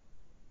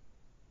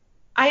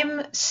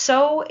I'm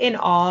so in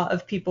awe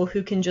of people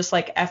who can just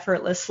like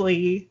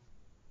effortlessly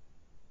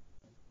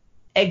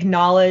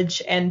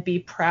acknowledge and be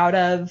proud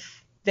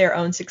of their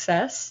own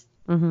success,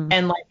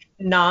 and like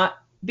not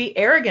be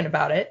arrogant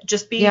about it,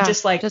 just be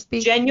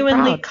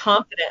genuinely proud.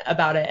 confident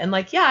about it, and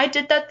like, yeah, I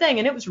did that thing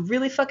and it was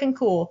really fucking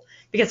cool,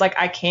 because like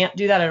I can't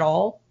do that at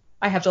all.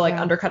 I have to like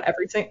undercut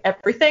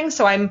everything.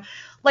 So I'm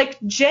like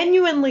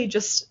genuinely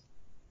just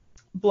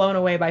blown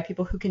away by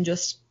people who can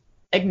just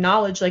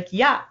acknowledge like,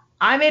 yeah,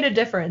 I made a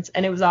difference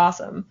and it was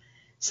awesome.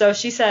 So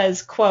she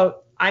says,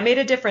 quote, "I made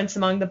a difference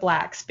among the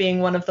Blacks, being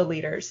one of the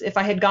leaders. If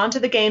I had gone to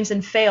the games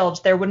and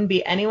failed, there wouldn't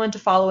be anyone to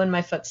follow in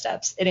my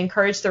footsteps. It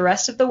encouraged the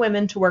rest of the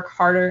women to work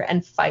harder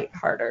and fight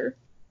harder."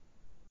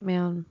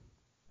 Man.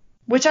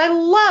 Which I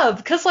love,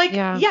 because like,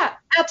 yeah,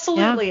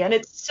 absolutely. Yeah. And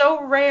it's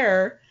so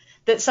rare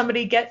that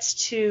somebody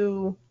gets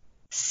to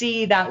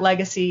see that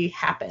legacy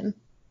happen.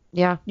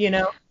 Yeah. You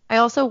know? I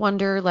also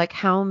wonder like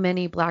how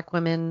many Black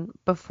women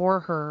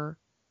before her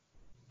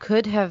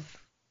could have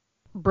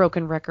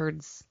broken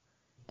records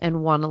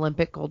and won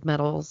Olympic gold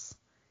medals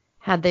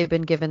had they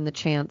been given the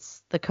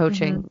chance, the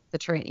coaching, the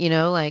train,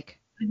 like.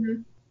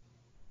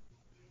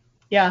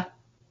 Yeah.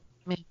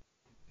 Man.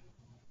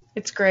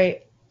 It's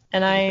great.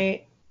 And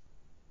I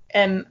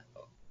am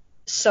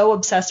so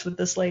obsessed with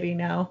this lady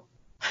now.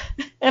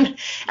 and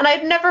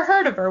I'd never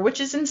heard of her,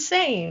 which is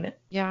insane.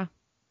 Yeah,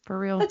 for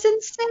real. That's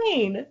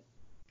insane.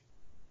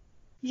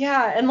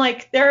 Yeah, and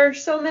like there are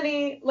so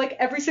many, like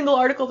every single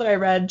article that I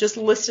read just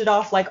listed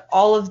off like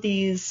all of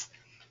these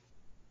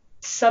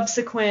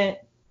subsequent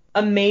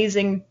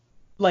amazing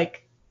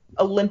like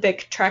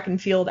Olympic track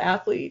and field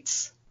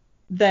athletes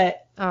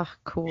that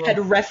cool. had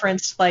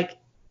referenced like,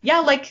 yeah,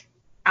 like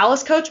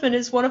Alice Coachman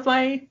is one of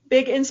my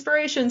big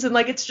inspirations, and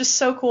like it's just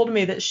so cool to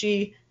me that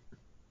she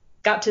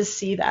got to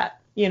see that,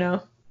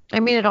 I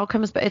mean, it all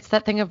comes back. It's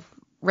that thing of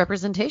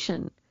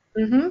representation.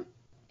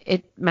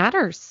 It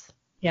matters.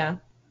 Yeah.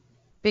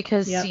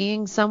 Because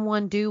seeing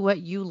someone do what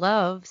you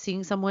love,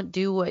 seeing someone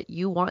do what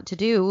you want to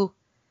do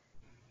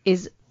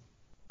is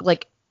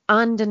like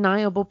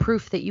undeniable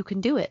proof that you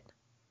can do it.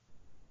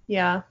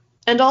 Yeah.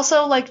 And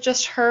also, like,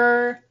 just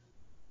her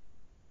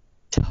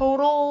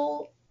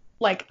total,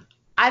 like,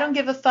 I don't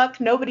give a fuck.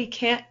 Nobody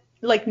can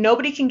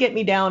get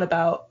me down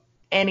about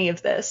any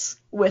of this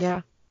with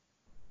Yeah.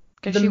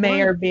 Because the she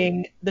mayor won.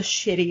 being the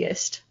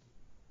shittiest.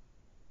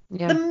 The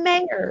Yeah.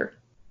 mayor.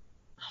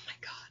 Oh my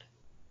God.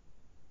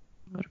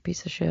 What a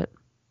piece of shit.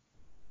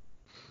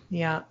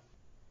 Yeah.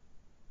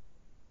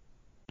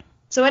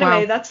 So Wow.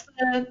 anyway, that's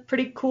the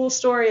pretty cool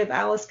story of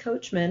Alice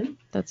Coachman.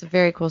 That's a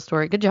very cool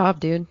story. Good job,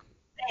 dude.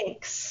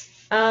 Thanks.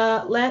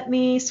 Let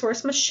me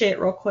source my shit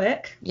real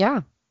quick.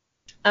 Yeah.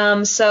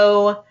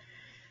 So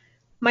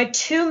my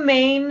two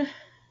main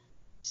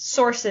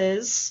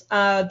sources,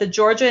 the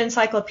Georgia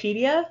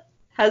Encyclopedia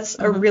has a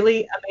Mm-hmm.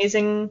 really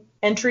amazing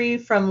entry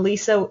from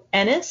Lisa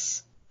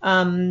Ennis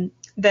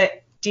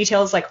that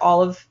details like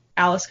all of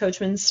Alice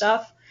Coachman's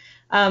stuff.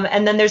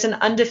 And then there's an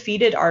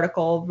undefeated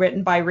article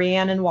written by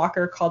Rhiannon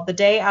Walker called "The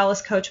Day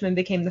Alice Coachman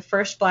Became the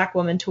First Black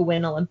Woman to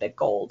Win Olympic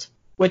Gold,"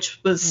 which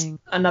was Dang.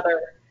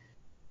 another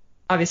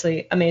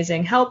obviously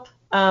amazing help.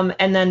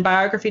 And then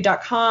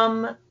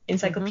biography.com, Mm-hmm.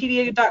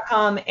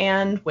 encyclopedia.com,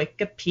 and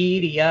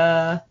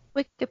Wikipedia.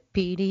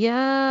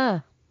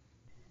 Wikipedia.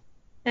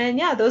 And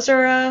yeah, those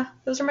are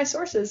my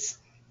sources.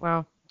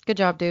 Wow. Good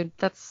job, dude.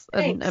 That's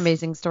an Thanks.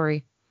 amazing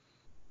story.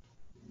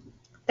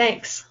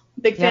 Thanks.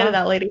 Big fan of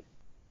Yeah. that lady.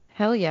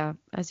 Hell yeah.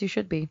 As you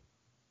should be.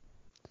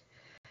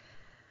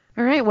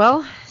 All right.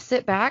 Well,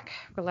 sit back,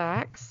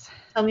 relax.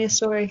 Tell me a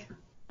story.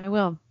 I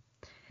will.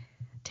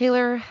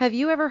 Taylor, have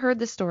you ever heard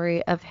the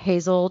story of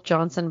Hazel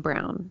Johnson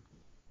Brown?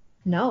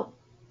 No.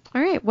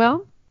 All right.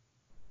 Well,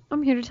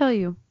 I'm here to tell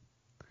you.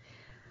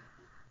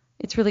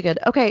 It's really good.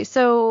 Okay.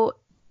 So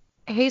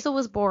Hazel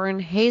was born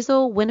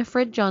Hazel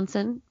Winifred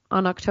Johnson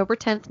on October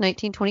 10th,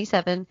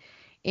 1927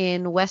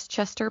 in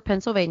Westchester,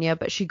 Pennsylvania,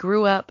 but she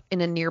grew up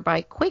in a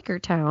nearby Quaker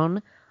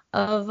town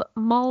of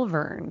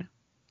Malvern,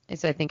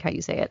 is I think how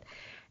you say it.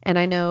 And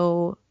I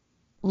know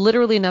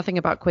literally nothing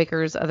about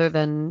Quakers other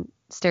than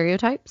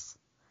stereotypes,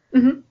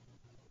 Hmm.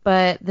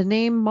 but the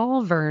name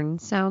Malvern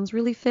sounds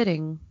really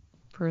fitting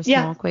for a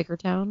Yeah. small Quaker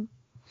town.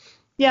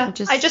 Yeah. I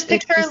just It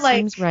picture just like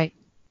seems right.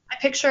 I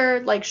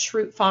picture like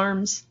Schrute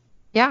Farms.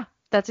 Yeah,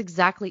 that's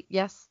exactly,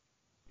 yes.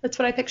 That's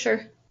what I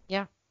picture.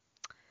 Yeah.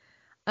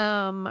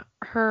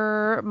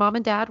 Her mom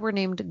and dad were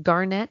named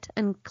Garnett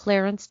and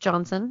Clarence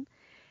Johnson,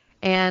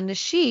 and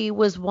she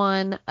was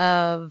one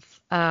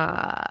of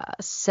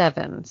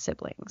seven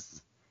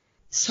siblings.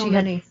 So She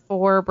had many.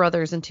 four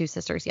brothers and two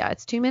sisters. Yeah,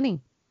 it's too many.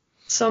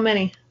 So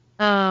many.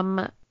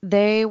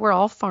 They were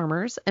all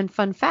farmers, and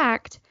fun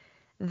fact,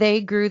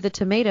 they grew the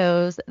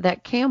tomatoes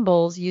that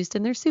Campbell's used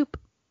in their soup.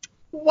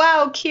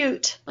 Wow,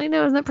 cute. I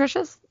know, isn't that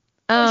precious?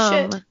 Oh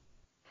shit.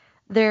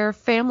 Their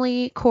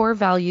family core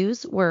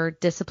values were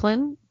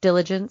discipline,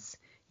 diligence,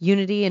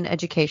 unity, and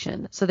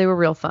education. So they were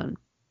real fun.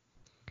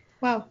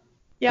 Wow.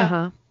 Yeah.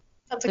 Uh-huh.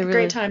 Sounds like They a great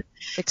really time.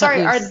 they cut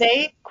Sorry, are loose.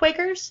 they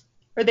Quakers?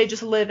 Or they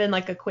just live in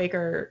like a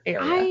Quaker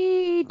area?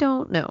 I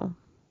don't know.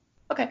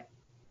 Okay.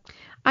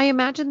 I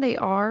imagine they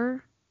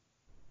are,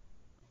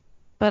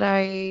 but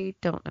I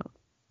don't know.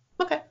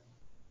 Okay.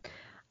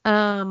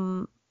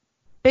 Um,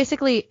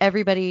 Basically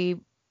everybody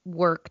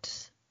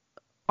worked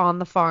on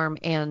the farm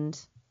and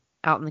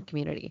out in the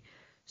community.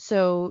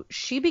 So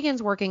she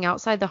begins working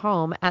outside the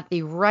home at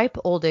the ripe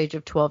old age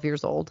of 12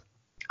 years old.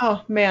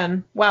 Oh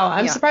man. Wow.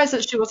 I'm Yeah, surprised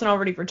that she wasn't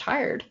already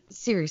retired.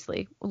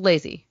 seriously,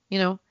 lazy, you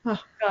know?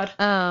 Oh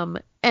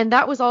God. And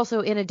that was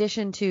also in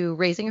addition to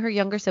raising her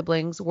younger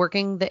siblings,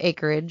 working the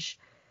acreage,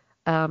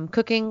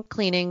 cooking,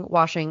 cleaning,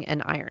 washing,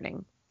 and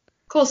ironing.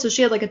 Cool. So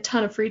she had like a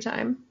ton of free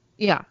time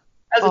Yeah,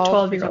 as a all the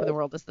 12 free year time in the old.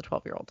 world is the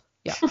 12-year-old.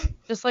 Yeah,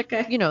 just like,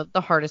 Okay.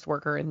 the hardest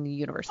worker in the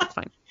universe. It's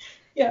fine.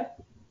 Yeah.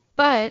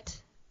 But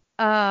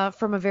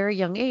from a very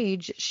young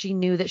age, she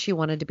knew that she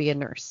wanted to be a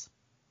nurse.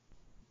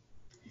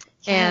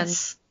 And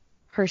Yes.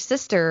 her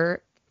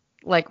sister,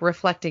 like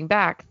reflecting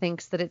back,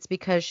 thinks that it's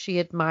because she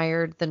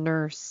admired the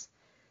nurse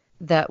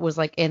that was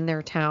like in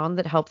their town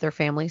that helped their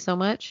family so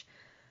much.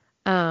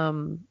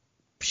 Um,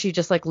 she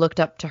just like looked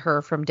up to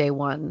her from day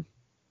one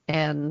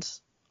and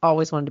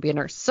always wanted to be a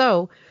nurse.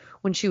 So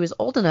when she was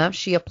old enough,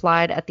 she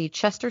applied at the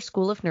Chester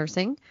School of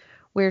Nursing,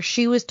 where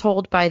she was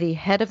told by the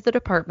head of the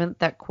department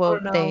that, Oh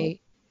quote, no.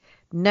 they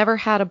never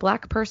had a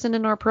black person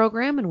in our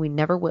program and we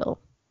never will.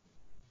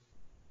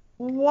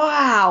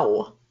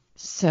 Wow.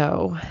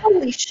 So,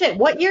 Holy shit.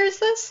 What year is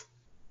this?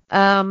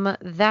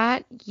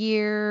 that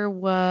year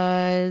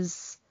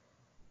was,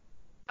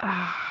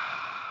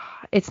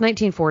 it's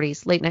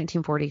 1940s, late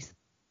 1940s.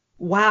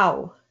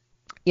 Wow.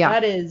 Yeah.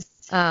 That is.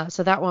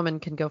 So that woman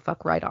can go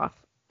fuck right off.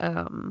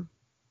 Um,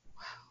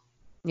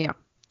 yeah.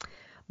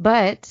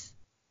 But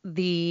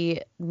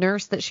the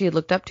nurse that she had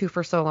looked up to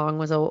for so long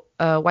was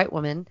a white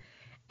woman,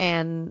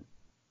 and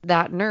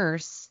that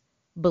nurse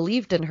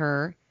believed in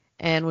her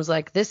and was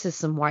like, this is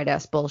some white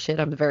ass bullshit.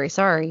 I'm very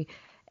sorry.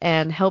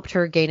 And helped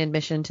her gain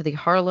admission to the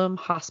Harlem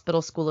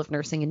Hospital School of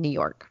Nursing in New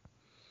York,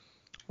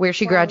 where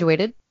she Wow.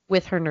 graduated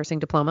with her nursing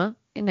diploma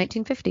in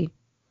 1950.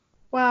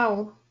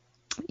 Wow.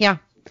 Yeah.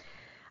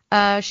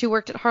 She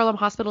worked at Harlem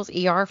Hospital's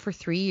ER for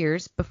 3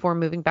 years before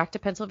moving back to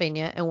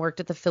Pennsylvania and worked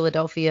at the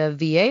Philadelphia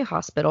VA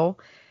hospital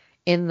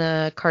in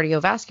the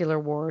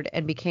cardiovascular ward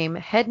and became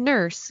head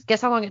nurse.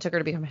 Guess how long it took her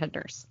to become head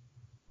nurse?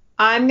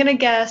 I'm going to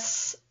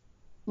guess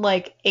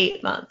like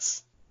 8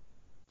 months.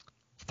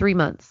 3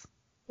 months.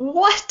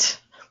 What?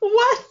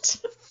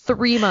 What?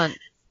 3 months.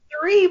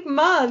 3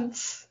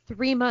 months.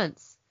 3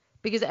 months.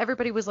 Because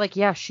everybody was like,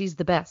 yeah, she's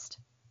the best.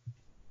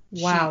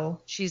 Wow.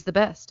 She's the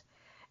best.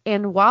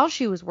 And while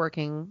she was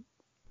working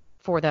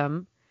for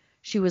them,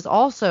 she was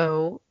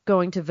also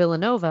going to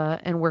Villanova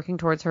and working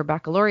towards her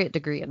baccalaureate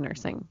degree in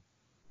nursing.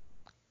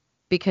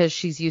 Because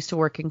she's used to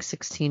working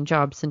 16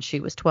 jobs since she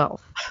was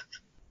 12.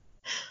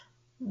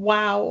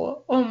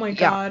 Wow. Oh my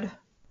God.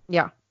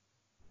 Yeah.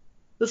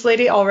 This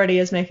lady already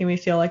is making me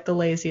feel like the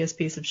laziest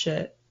piece of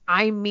shit.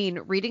 I mean,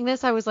 reading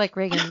this, I was like,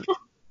 Reagan,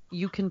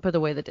 you can put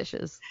away the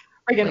dishes.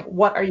 Reagan, Like,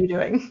 what are you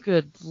doing?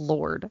 Good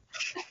Lord.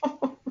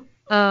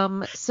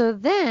 So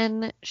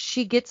then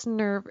she gets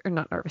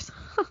not nervous.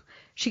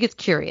 She gets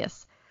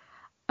curious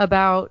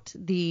about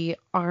the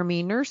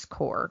Army Nurse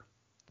Corps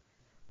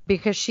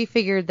because she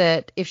figured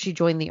that if she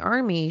joined the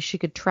Army, she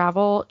could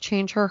travel,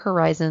 change her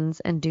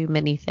horizons, and do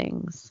many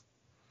things.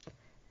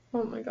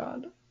 Oh my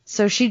God.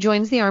 So she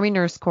joins the Army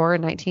Nurse Corps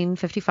in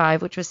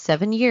 1955, which was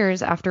 7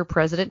 years after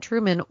President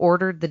Truman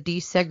ordered the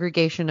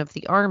desegregation of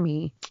the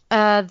Army.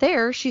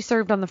 There, she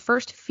served on the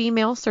first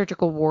female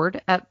surgical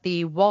ward at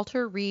the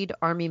Walter Reed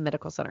Army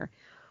Medical Center.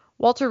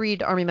 Walter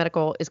Reed Army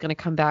Medical is going to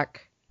come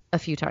back a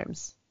few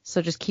times,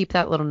 so just keep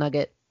that little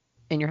nugget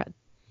in your head.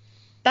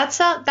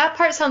 That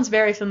part sounds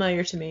very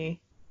familiar to me,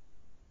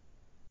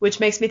 which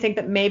makes me think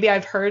that maybe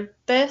I've heard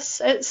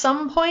this at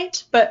some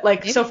point, but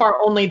like Maybe. So far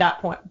only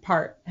that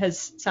part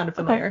has sounded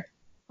familiar.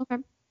 Okay.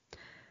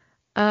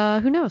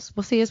 Who knows?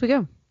 We'll see as we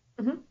go.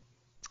 Mm-hmm.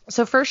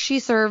 So first she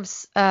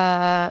serves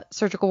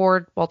surgical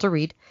ward Walter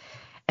Reed,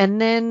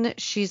 and then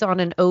she's on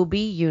an OB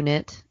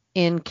unit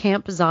in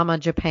Camp Zama,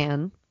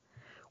 Japan,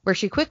 where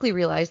she quickly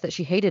realized that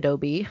she hated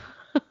OB.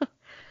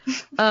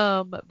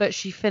 But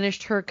she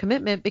finished her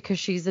commitment because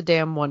she's a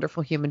damn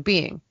wonderful human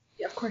being.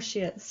 Yeah, of course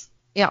she is.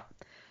 Yeah.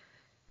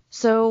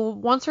 So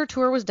once her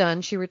tour was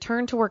done, she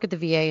returned to work at the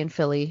VA in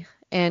Philly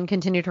and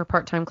continued her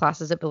part-time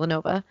classes at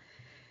Villanova,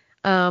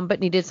 but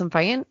needed some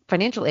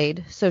financial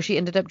aid, so she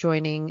ended up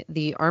joining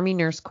the Army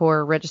Nurse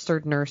Corps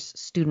Registered Nurse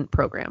Student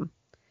Program.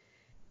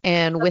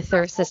 And with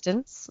their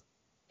assistance,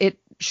 it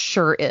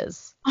sure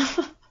is.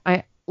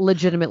 I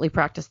legitimately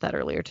practiced that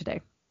earlier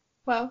today.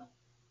 Wow.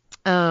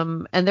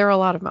 And there are a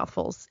lot of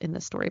mouthfuls in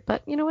this story,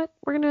 but you know what?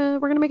 We're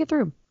gonna make it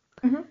through.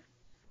 Mm-hmm.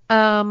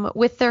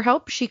 With their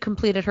help, she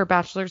completed her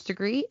bachelor's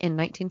degree in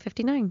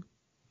 1959.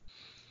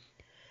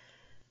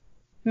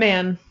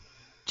 Man.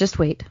 Just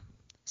wait.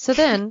 So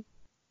then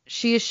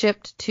she is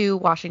shipped to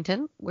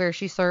Washington, where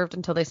she served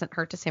until they sent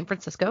her to San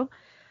Francisco.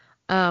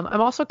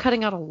 I'm also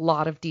cutting out a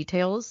lot of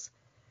details.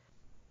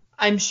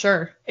 I'm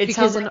sure. It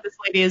sounds like this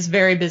lady is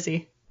very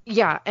busy.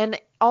 Yeah, and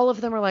all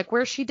of them are like,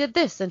 where she did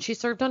this, and she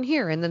served on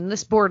here, and then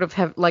this board of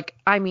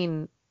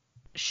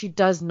she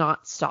does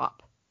not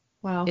stop.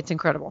 Wow. It's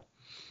incredible.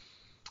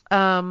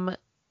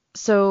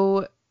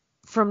 So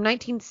from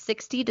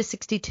 1960 to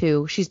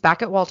 62, she's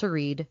back at Walter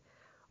Reed,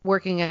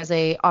 working as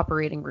a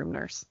operating room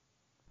nurse.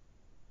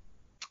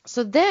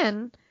 So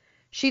then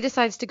she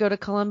decides to go to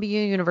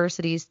Columbia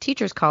University's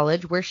Teachers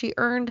College, where she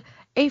earned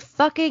a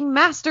fucking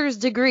master's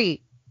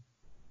degree.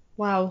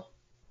 Wow.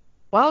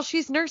 While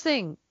she's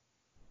nursing.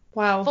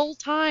 Wow. Full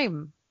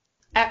time.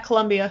 At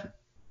Columbia.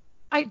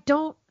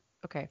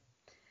 Okay.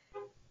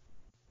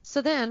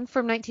 So then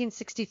from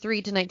 1963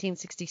 to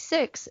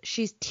 1966,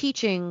 she's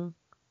teaching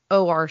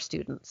OR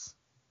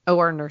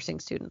nursing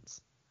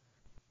students.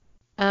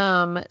 So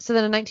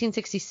then in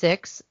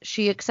 1966,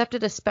 she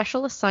accepted a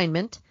special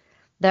assignment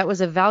that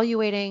was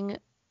evaluating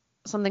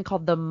something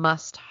called the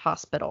MUST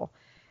Hospital.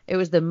 It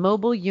was the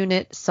Mobile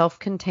Unit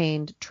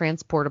Self-Contained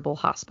Transportable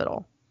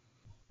Hospital.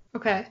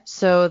 Okay.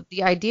 So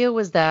the idea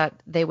was that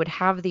they would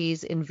have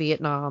these in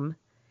Vietnam,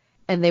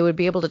 and they would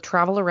be able to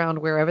travel around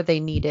wherever they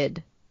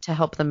needed to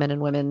help the men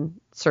and women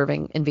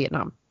serving in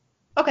Vietnam.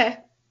 Okay.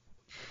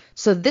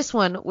 So this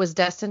one was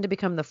destined to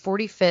become the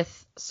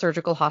 45th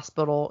surgical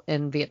hospital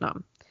in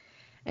Vietnam.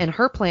 And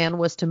her plan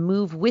was to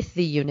move with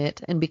the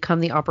unit and become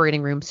the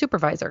operating room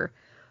supervisor.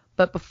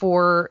 But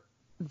before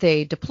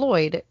they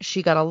deployed,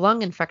 she got a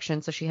lung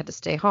infection, so she had to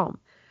stay home.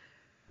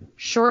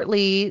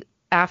 Shortly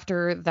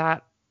after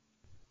that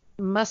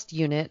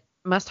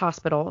MUST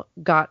hospital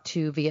got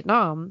to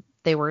Vietnam,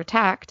 they were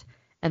attacked,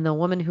 and the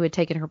woman who had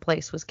taken her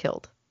place was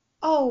killed.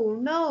 Oh,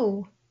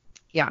 no.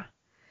 Yeah.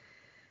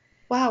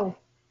 Wow.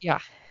 Yeah.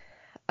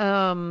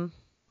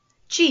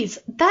 Geez,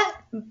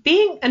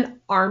 being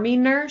an army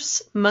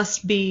nurse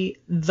must be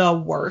the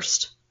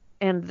worst.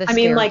 And the I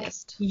mean,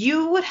 scariest.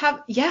 you would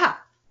have, yeah.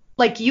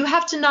 You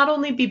have to not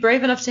only be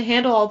brave enough to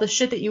handle all the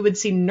shit that you would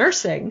see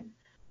nursing,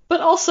 but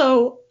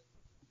also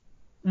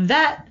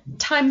that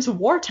times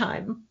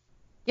wartime.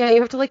 Yeah,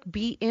 you have to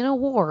be in a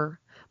war,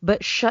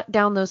 but shut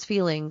down those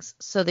feelings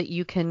so that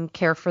you can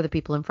care for the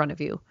people in front of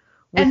you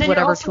And with then you're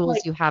whatever also tools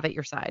like, you have at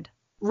your side.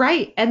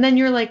 right. And then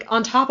you're like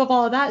on top of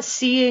all of that,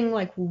 seeing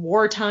like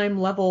wartime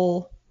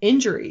level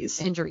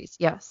injuries. Injuries,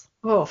 yes.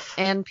 Oof.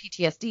 And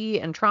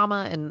PTSD and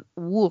trauma and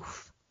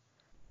woof.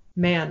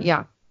 Man.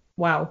 Yeah.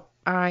 Wow.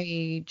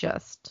 I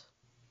just,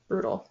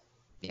 Brutal.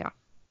 yeah.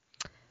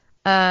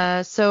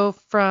 So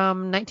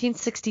from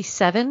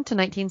 1967 to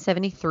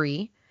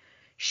 1973,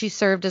 she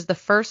served as the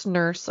first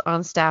nurse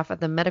on staff at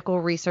the Medical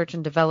Research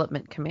and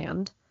Development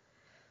Command.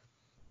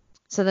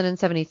 So then in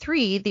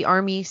 73, the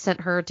Army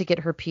sent her to get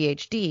her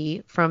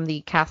PhD from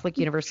the Catholic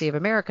University of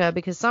America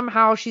because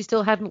somehow she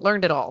still hadn't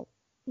learned it all.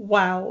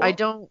 Wow.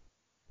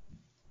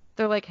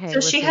 They're like, hey, So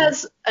she listen,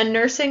 has a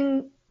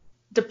nursing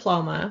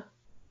diploma.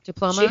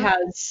 She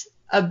has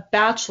a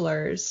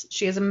bachelor's.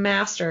 She has a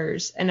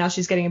master's. And now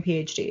she's getting a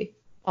PhD.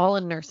 all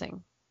in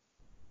nursing.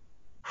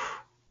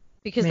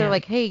 Because they're Man.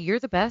 like, hey, you're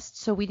the best,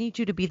 so we need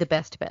you to be the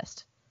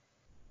best.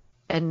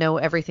 And know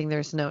everything there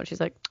is to know. And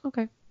she's like,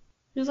 okay.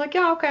 She's like,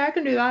 yeah, okay, I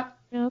can do that.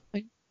 Yeah, that's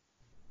fine.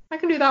 I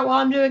can do that while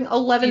I'm doing Do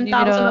you need me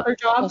 11,000 to other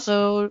jobs.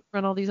 also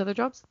run all these other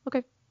jobs?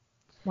 Okay.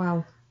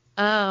 Wow.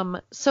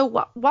 So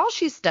while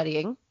she's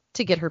studying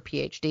to get her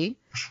PhD,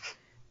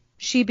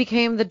 she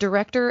became the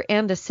director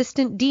and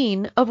assistant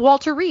dean of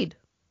Walter Reed.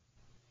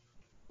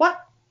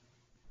 What?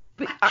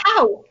 But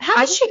How? How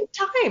does she have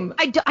time?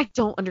 I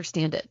don't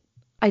understand it.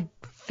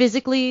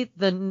 Physically,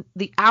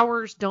 the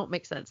hours don't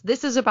make sense.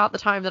 This is about the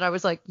time that I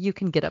was like, you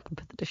can get up and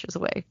put the dishes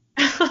away.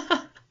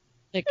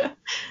 Like,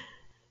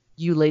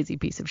 you lazy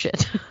piece of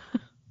shit.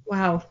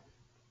 Wow.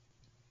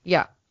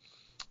 Yeah.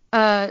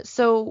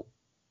 So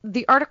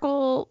the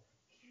article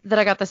that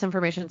I got this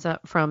information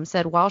from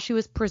said while she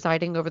was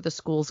presiding over the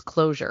school's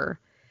closure,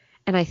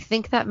 and I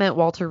think that meant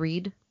Walter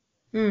Reed.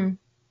 Mm.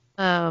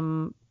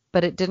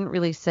 But it didn't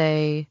really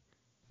say,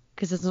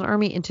 because it's an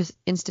Army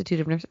Institute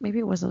of Nursing. Maybe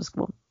it wasn't a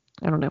school.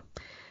 I don't know.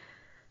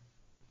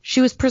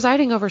 She was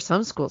presiding over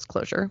some school's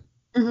closure,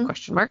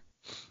 question mark.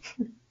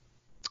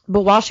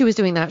 But while she was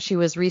doing that, she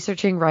was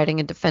researching, writing,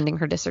 and defending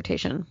her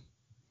dissertation.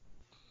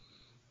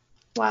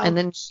 Wow. And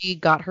then she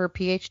got her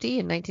PhD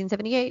in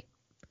 1978.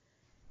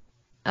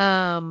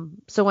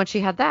 So when she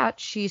had that,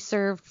 she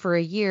served for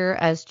a year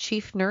as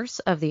chief nurse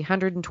of the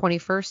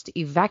 121st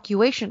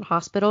Evacuation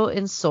Hospital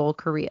in Seoul,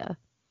 Korea.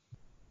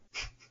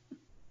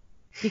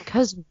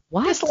 Because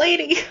what? This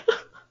lady.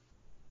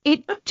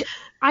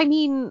 I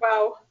mean,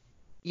 Wow.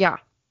 yeah.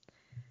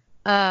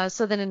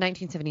 So then in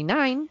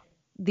 1979,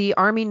 the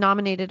Army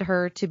nominated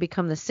her to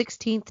become the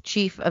 16th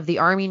chief of the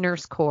Army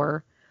Nurse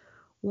Corps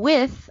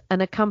with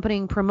an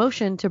accompanying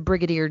promotion to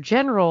brigadier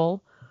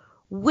general,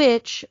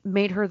 which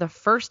made her the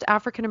first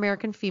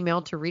African-American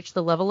female to reach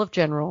the level of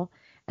general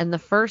and the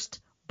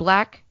first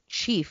black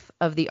chief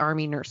of the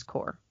Army Nurse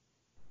Corps.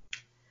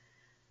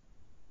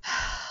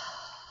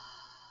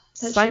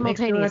 That shit makes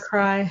me want to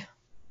cry.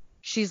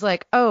 She's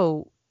like,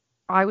 oh,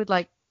 I would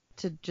like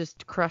to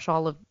just crush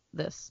all of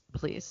this,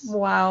 please.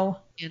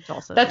 Wow. And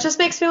also that just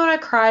makes me want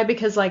to cry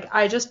because, like,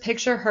 I just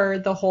picture her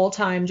the whole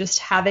time just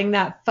having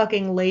that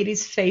fucking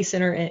lady's face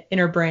in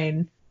her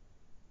brain,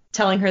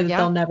 telling her that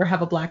they'll never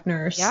have a black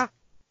nurse. Yeah.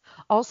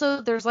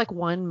 Also, there's like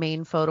one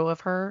main photo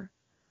of her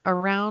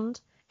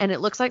around, and it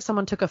looks like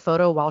someone took a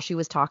photo while she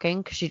was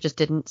talking because she just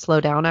didn't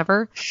slow down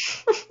ever.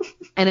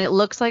 And it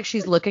looks like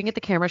she's looking at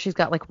the camera. She's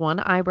got like one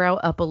eyebrow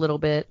up a little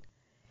bit,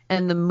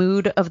 and the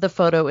mood of the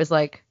photo is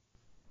like,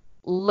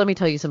 let me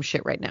tell you some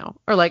shit right now.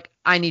 Or like,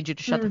 I need you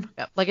to shut the fuck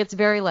up. Like, it's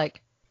very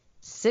like,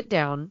 sit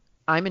down.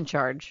 I'm in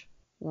charge.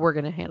 We're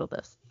going to handle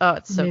this. Oh,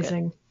 it's so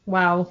amazing. Good.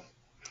 Wow.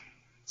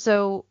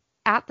 So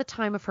at the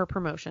time of her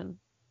promotion,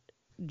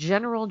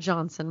 General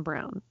Johnson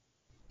Brown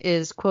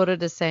is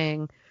quoted as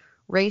saying,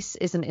 race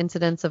is an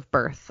incidence of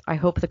birth. I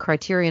hope the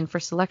criterion for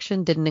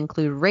selection didn't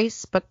include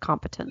race, but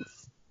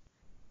competence.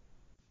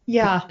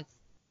 Yeah,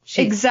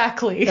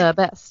 exactly. The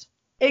best.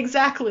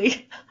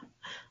 Exactly.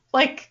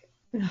 Like,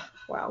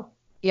 wow.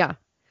 Yeah.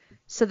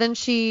 So then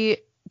she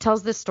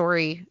tells this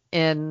story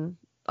in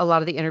a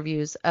lot of the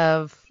interviews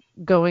of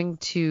going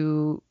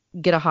to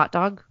get a hot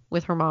dog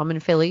with her mom in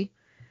Philly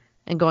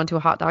and going to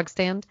a hot dog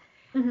stand.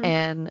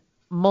 And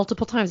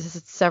multiple times, this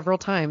is several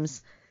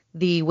times,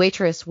 the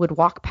waitress would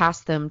walk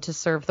past them to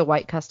serve the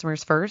white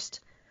customers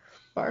first.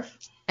 Barf.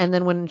 And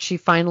then when she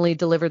finally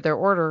delivered their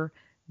order,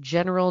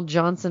 General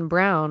Johnson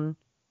Brown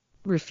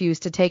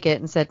refused to take it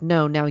and said,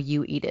 no, now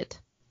you eat it,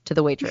 to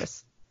the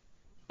waitress.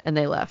 And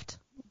they left.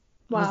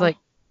 Wow. I was like,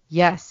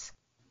 yes,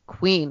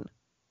 queen.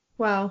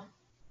 Wow.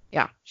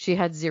 Yeah, she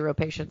had zero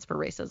patience for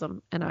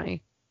racism, and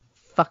I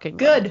fucking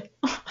good.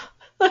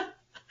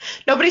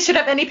 Nobody should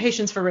have any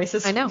patience for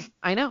racism.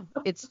 I know.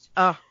 It's,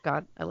 oh,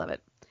 God, I love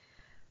it.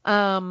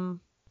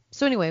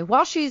 So anyway,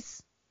 while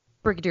she's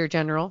brigadier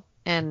general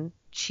and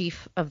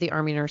chief of the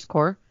Army Nurse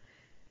Corps,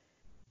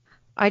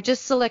 I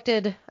just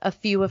selected a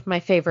few of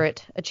my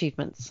favorite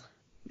achievements.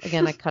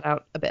 Again, I cut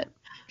out a bit.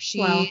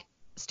 She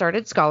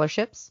started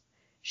scholarships.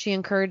 She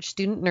encouraged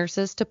student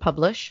nurses to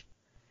publish.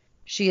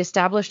 She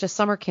established a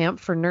summer camp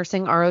for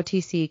nursing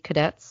ROTC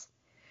cadets.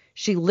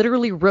 She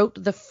literally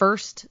wrote the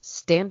first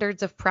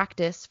standards of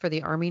practice for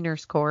the Army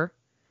Nurse Corps.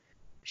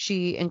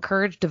 She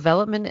encouraged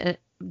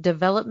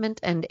development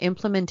and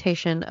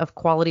implementation of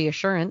quality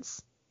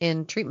assurance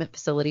in treatment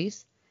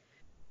facilities.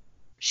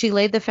 She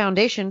laid the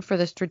foundation for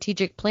the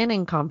Strategic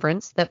Planning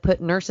Conference that put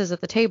nurses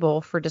at the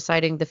table for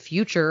deciding the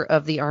future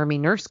of the Army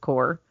Nurse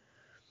Corps.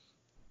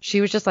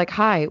 She was just like,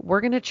 hi, we're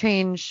going to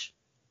change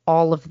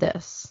all of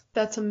this.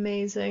 That's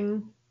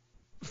amazing.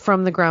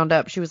 From the ground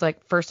up. She was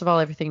like, first of all,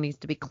 everything needs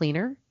to be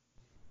cleaner.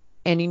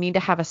 And you need to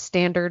have a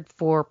standard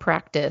for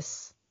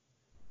practice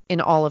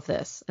in all of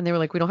this. And they were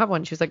like, we don't have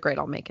one. She was like, great,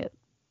 I'll make it.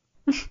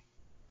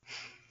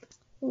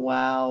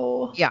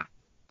 Wow. Yeah.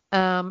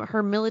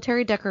 Her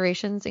military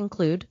decorations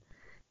include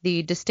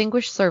the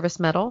Distinguished Service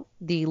Medal,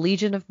 the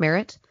Legion of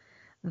Merit,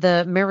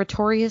 the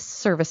Meritorious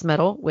Service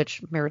Medal,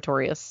 which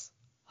meritorious,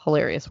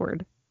 hilarious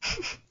word.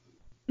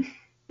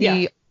 Yeah.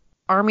 The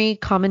Army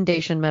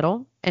Commendation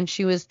Medal, and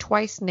she was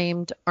twice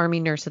named Army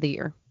Nurse of the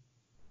Year.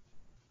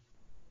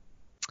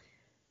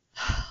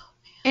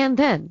 And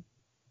then,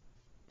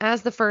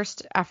 as the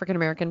first African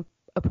American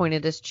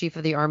appointed as Chief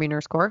of the Army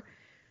Nurse Corps,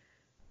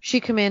 she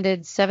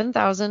commanded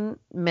 7,000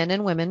 men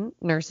and women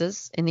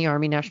nurses in the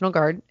Army National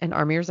Guard and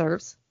Army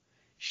Reserves.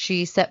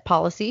 She set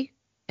policy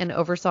and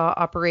oversaw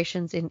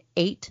operations in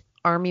 8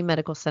 Army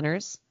medical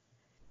centers,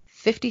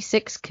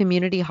 56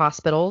 community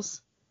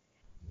hospitals,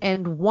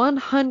 and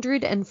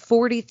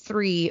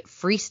 143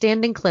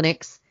 freestanding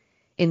clinics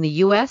in the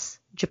U.S.,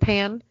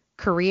 Japan,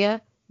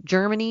 Korea,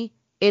 Germany,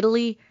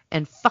 Italy,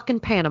 and fucking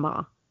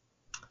Panama.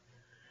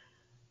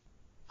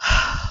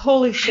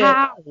 Holy shit.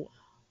 How?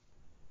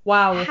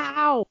 Wow.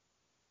 How?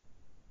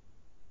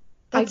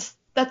 That's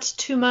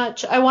too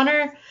much. I want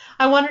her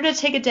to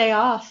take a day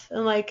off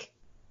and like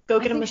go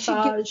get a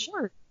massage.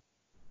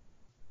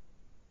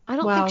 I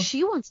don't Wow. think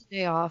she wants a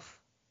day off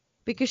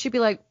because she'd be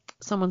like,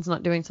 someone's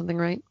not doing something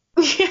right.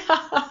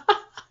 Yeah.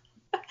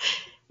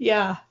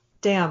 Yeah.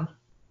 Damn.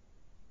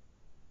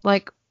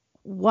 Like,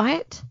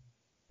 what?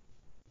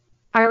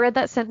 I read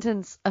that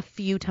sentence a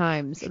few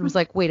times and was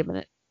like, wait a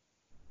minute.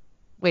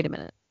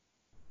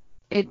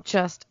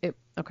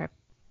 Okay.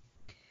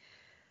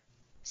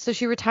 So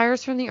she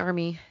retires from the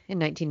Army in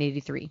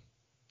 1983.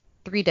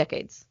 3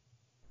 decades.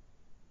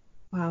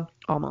 Wow.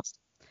 Almost.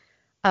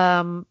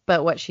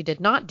 But what she did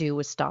not do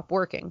was stop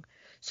working.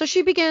 So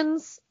she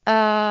begins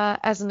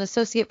as an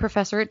associate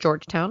professor at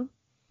Georgetown.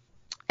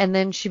 And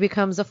then she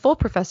becomes a full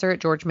professor at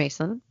George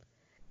Mason.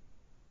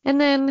 And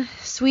then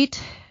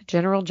sweet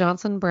General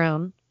Johnson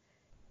Brown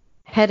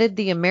headed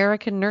the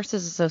American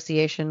Nurses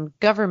Association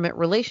Government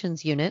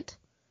Relations Unit,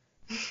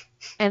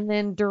 and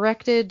then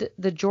directed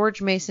the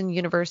George Mason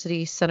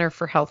University Center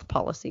for Health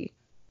Policy.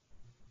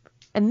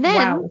 And then,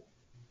 wow.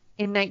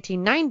 In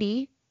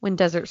 1990, when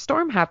Desert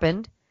Storm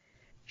happened,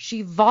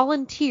 she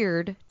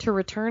volunteered to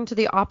return to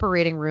the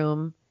operating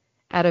room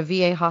at a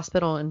VA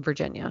hospital in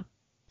Virginia.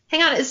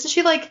 Hang on, isn't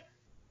she like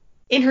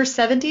in her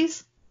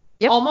 70s?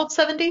 Yep. Almost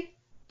 70?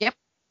 Yep.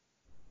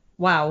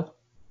 Wow.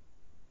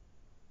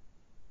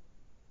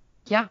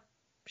 Yeah.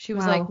 She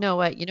was Wow. like, no,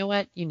 what? You know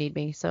what? You need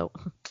me, so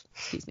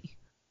excuse me.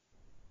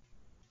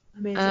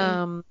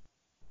 Amazing.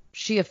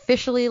 She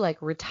officially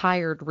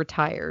retired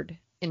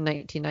in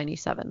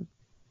 1997.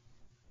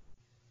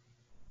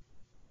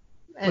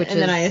 And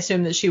then I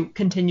assume that she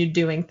continued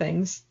doing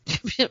things.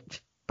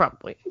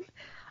 Probably.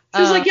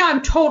 She was like, yeah,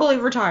 I'm totally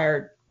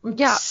retired. I'm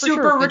yeah,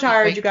 super sure,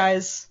 retired, you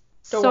guys.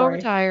 Don't worry.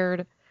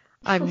 Retired.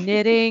 I'm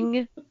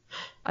knitting.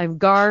 I'm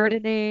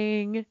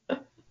gardening.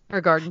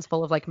 Her garden's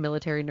full of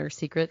military nurse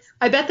secrets.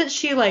 I bet that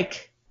she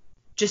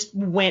just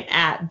went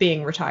at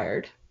being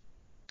retired.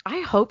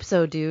 I hope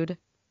so, dude.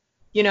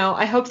 You know,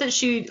 I hope that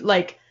she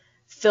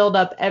filled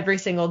up every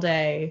single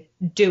day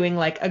doing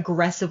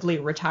aggressively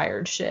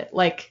retired shit.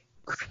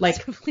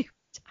 Aggressively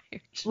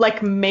retired.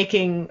 Like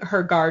making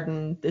her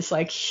garden this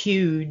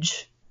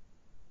huge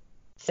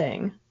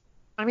thing.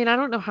 I mean, I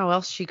don't know how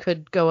else she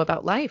could go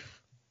about life.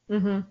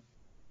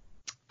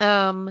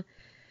 Mm-hmm.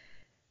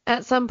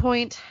 At some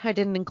point, I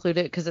didn't include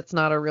it because it's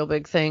not a real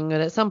big thing,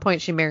 but at some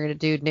point she married a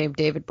dude named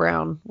David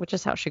Brown, which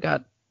is how she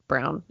got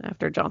Brown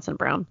after Johnson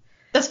Brown.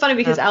 That's funny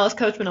because Alice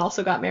Coachman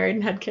also got married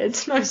and had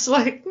kids, and I was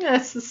like,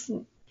 this is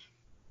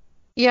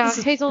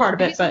Hazel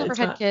part of it, but never it's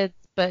had not. kids,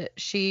 but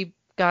she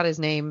got his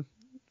name,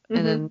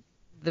 and then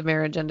the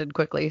marriage ended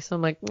quickly. So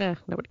I'm like,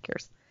 nobody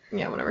cares.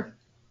 Yeah, whatever.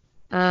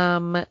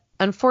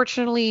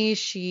 Unfortunately,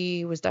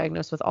 she was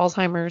diagnosed with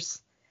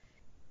Alzheimer's,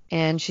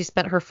 and she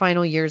spent her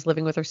final years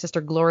living with her sister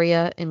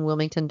Gloria in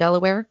Wilmington,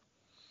 Delaware.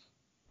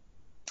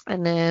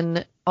 And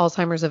then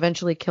Alzheimer's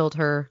eventually killed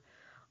her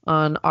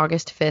on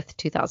August 5th,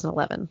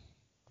 2011.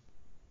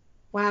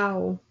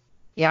 Wow.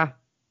 Yeah.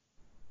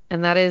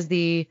 And that is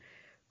the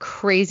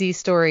crazy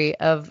story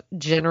of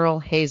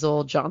General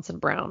Hazel Johnson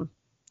Brown,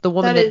 the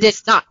woman that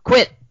did not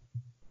quit.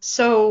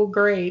 So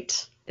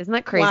great. Isn't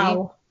that crazy?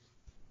 Wow.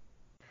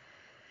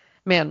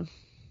 Man.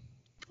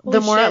 Holy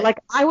the more shit.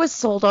 I was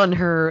sold on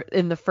her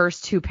in the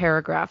first 2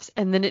 paragraphs,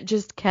 and then it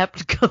just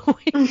kept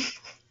going. And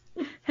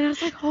I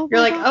was like, oh my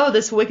You're like, God. oh,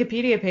 this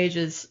Wikipedia page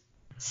is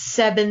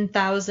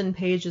 7,000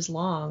 pages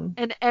long.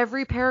 And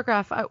every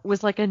paragraph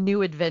was like a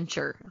new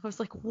adventure. I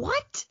was like,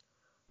 what?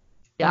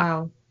 Yeah.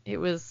 Wow. It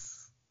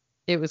was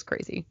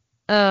crazy.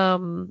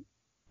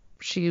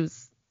 She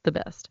was the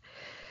best.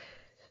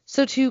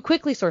 So to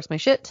quickly source my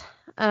shit,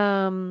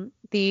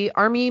 the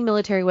Army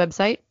military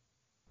website,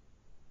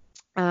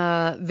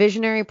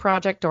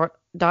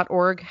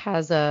 visionaryproject.org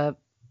has a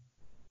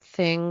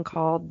thing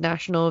called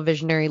National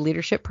Visionary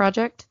Leadership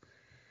Project,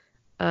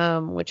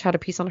 which had a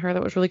piece on her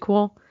that was really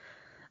cool.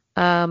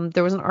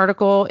 There was an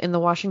article in the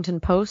Washington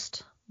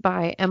Post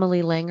by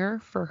Emily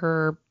Langer for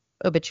her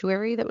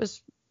obituary that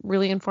was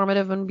really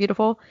informative and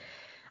beautiful.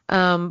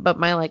 But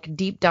my like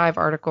deep dive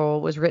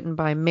article was written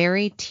by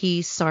Mary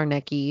T.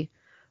 Sarnecki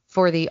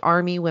for the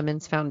Army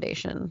Women's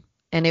Foundation,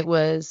 and it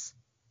was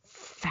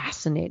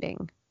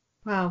fascinating.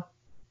 Wow.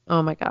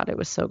 Oh my God, it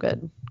was so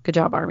good. Good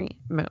job, Army.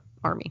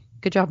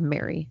 Good job,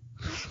 Mary.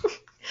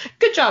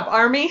 Good job,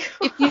 Army.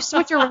 If you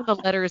switch around the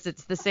letters,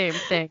 it's the same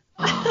thing.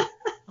 Oh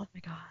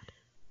my God.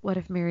 What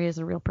if Mary is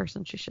a real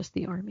person? She's just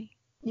the Army.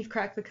 You've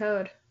cracked the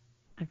code.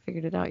 I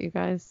figured it out, you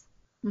guys.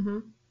 Mm-hmm.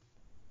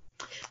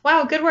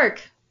 Wow, good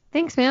work.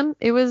 Thanks, man.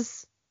 It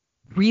was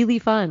really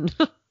fun.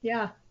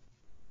 Yeah.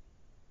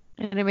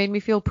 And it made me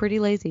feel pretty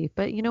lazy.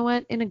 But you know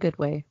what? In a good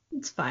way.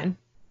 It's fine.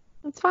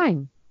 It's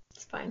fine.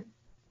 It's fine.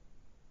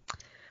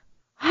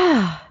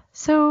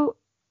 So,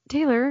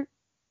 Taylor,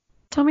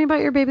 tell me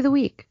about your babe of the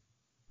week.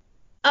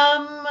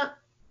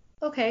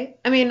 Okay.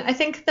 I mean, I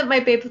think that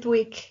my babe of the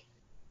week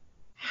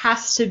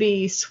has to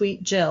be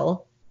Sweet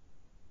Jill.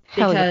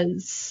 Hell yeah.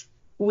 Because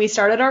we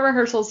started our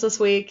rehearsals this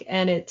week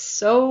and it's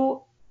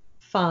so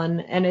fun,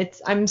 and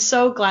I'm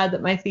so glad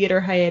that my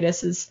theater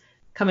hiatus is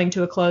coming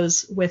to a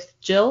close with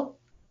Jill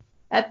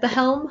at the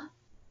helm.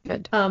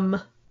 Good.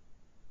 I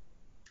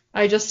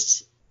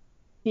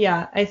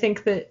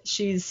think that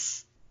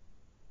she's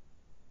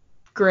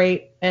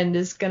great and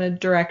is gonna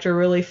direct a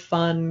really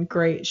fun,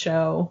 great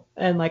show.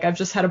 And like I've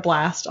just had a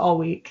blast all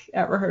week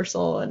at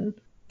rehearsal, and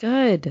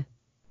Good.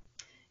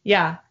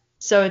 yeah,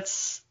 so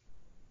it's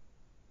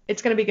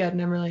gonna be good,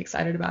 and I'm really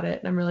excited about it,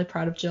 and I'm really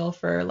proud of Jill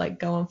for like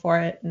going for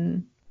it,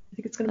 and I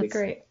think it's gonna be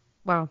great.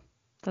 Wow.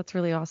 That's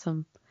really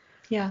awesome.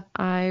 Yeah.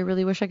 I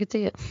really wish I could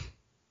see it.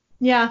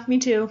 Yeah, me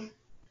too.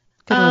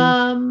 Good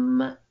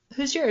one.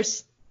 Who's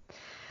yours?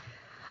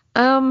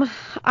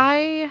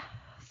 I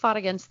fought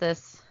against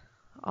this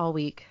all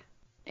week,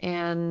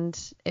 and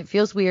it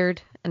feels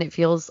weird and it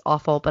feels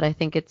awful, but I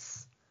think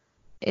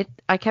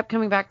I kept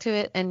coming back to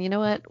it, and you know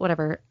what?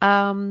 Whatever.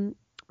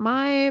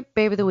 My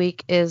babe of the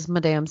week is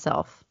my damn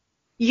self.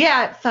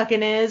 Yeah, it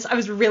fucking is. I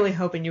was really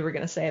hoping you were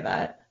gonna say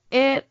that.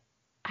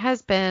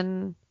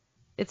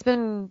 It's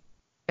been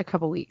a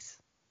couple weeks,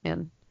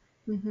 man.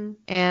 Mm-hmm.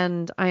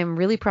 And I am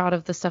really proud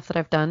of the stuff that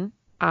I've done.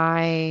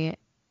 I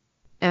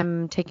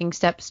am taking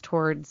steps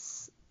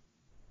towards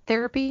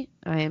therapy.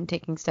 I am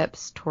taking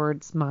steps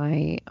towards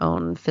my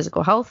own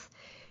physical health.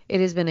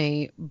 It has been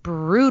a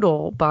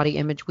brutal body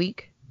image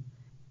week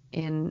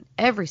in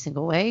every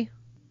single way.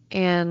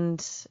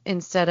 And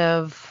instead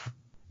of,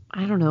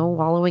 I don't know,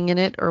 wallowing in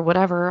it or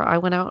whatever, I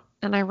went out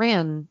and I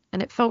ran,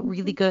 and it felt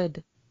really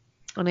good.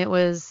 And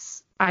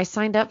I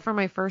signed up for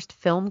my first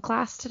film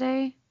class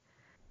today.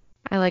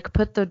 I like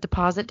put the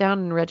deposit down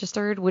and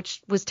registered,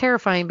 which was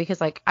terrifying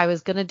because like I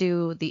was going to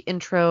do the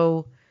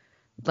intro,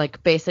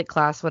 like basic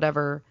class,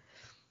 whatever.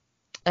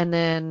 And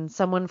then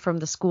someone from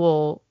the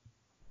school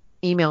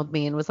emailed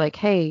me and was like,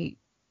 hey,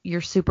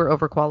 you're super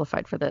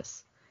overqualified for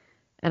this.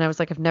 And I was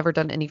like, I've never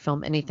done any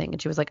film, anything.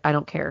 And she was like, I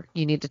don't care.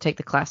 You need to take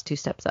the class 2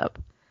 steps up.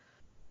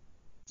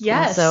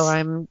 Yes. And so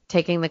I'm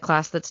taking the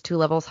class that's 2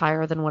 levels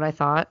higher than what I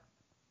thought.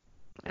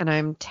 And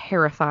I'm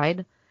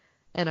terrified.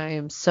 And I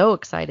am so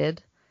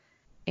excited.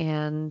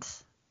 And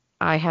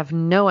I have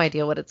no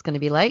idea what it's going to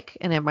be like.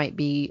 And it might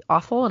be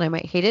awful and I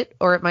might hate it.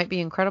 Or it might be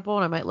incredible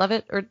and I might love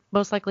it. Or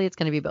most likely it's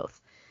going to be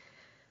both.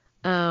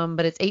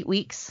 But it's 8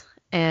 weeks.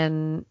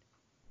 And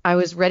I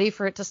was ready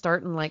for it to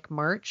start in like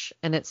March.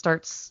 And it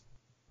starts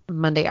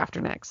Monday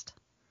after next.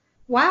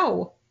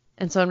 Wow.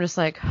 And so I'm just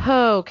like,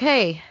 oh,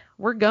 okay,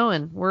 we're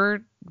going.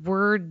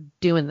 We're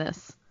doing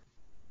this.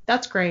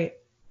 That's great.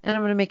 And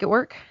I'm going to make it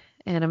work.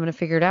 And I'm going to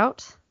figure it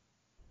out.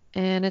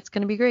 And it's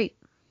going to be great.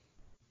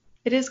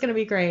 It is going to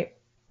be great.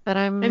 But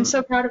I'm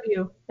so proud of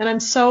you. And I'm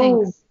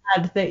so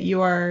glad that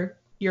you are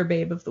your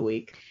babe of the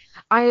week.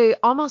 I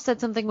almost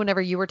said something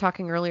whenever you were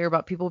talking earlier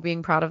about people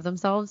being proud of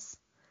themselves.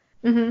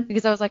 Mm-hmm.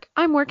 Because I was like,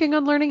 I'm working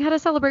on learning how to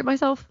celebrate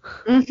myself.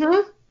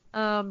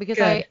 Mm-hmm. Because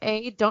Good. I,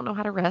 A, don't know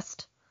how to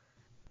rest.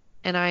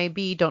 And I,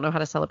 B, don't know how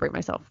to celebrate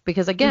myself.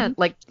 Because again,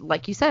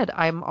 like you said,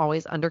 I'm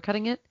always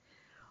undercutting it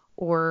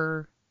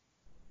or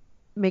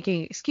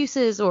making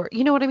excuses or,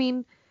 you know what I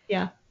mean?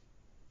 Yeah.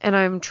 And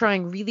I'm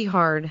trying really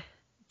hard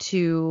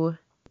to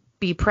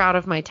be proud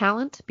of my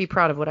talent, be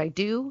proud of what I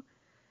do.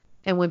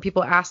 And when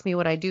people ask me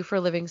what I do for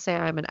a living, say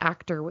I'm an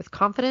actor with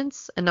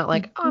confidence and not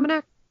like, oh, I'm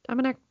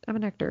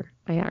an actor.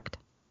 I act.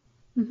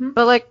 Mm-hmm.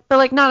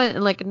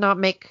 But not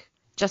make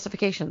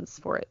justifications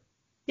for it.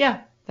 Yeah.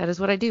 That is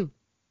what I do.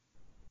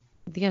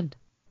 At the end.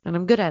 And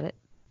I'm good at it.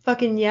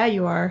 Fucking yeah,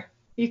 you are. Are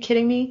you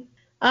kidding me?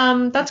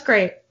 That's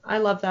great. I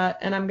love that.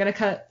 And I'm going to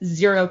cut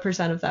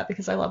 0% of that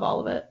because I love all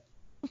of it.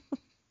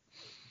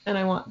 and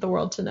I want the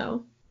world to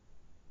know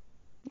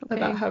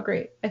about Okay. how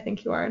great I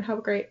think you are and how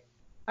great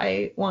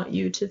I want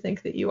you to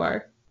think that you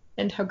are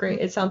and how great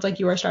it sounds like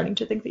you are starting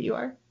to think that you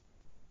are.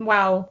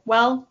 Wow.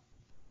 Well,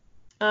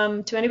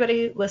 to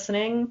anybody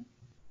listening,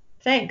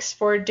 thanks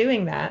for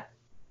doing that.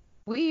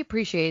 We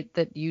appreciate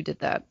that you did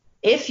that.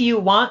 If you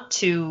want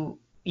to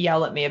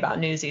yell at me about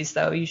Newsies,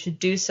 though, you should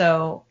do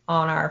so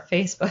on our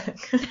Facebook.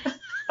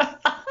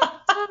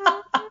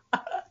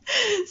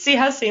 See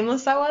how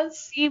seamless that was?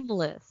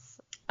 Seamless.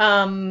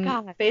 God,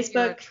 you're a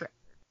Facebook trip.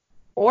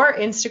 or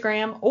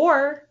Instagram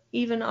or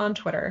even on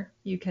Twitter.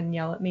 You can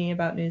yell at me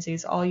about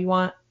Newsies all you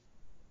want.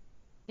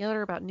 Yell at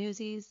her about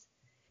Newsies.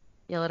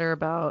 Yell at her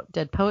about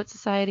Dead Poet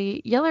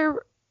Society. Yell at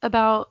her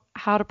about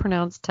how to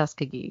pronounce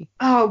Tuskegee.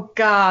 Oh,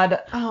 God.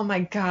 Oh, my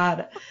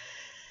God.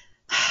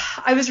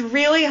 I was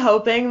really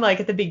hoping,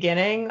 like, at the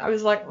beginning, I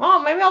was like,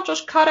 oh, maybe I'll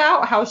just cut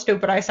out how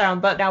stupid I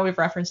sound. But now we've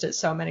referenced it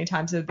so many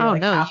times, it would be Oh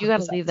like no, half you of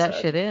gotta this leave that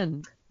episode. shit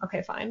in.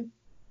 Okay, fine.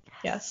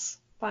 Yes,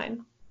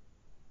 fine.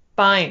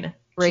 Fine.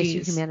 Embrace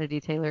your Jeez.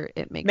 humanity, Taylor.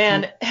 It makes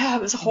Man, you.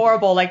 it was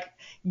horrible, like,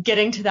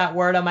 getting to that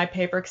word on my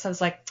paper because I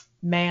was like,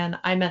 man,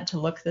 I meant to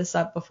look this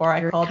up before I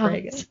Here it called comes.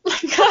 Reagan.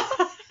 Because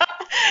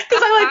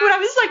I, like, when I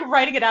was, like,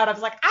 writing it out, I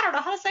was like, I don't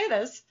know how to say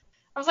this.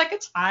 I was like,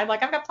 it's fine.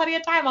 Like, I've got plenty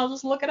of time. I'll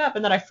just look it up.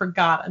 And then I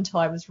forgot until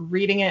I was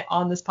reading it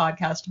on this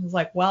podcast. I was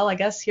like, well, I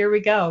guess here we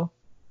go.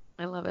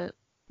 I love it.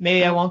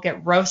 Maybe I won't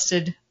get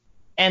roasted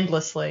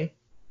endlessly.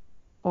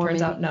 Or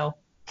Turns maybe out, no.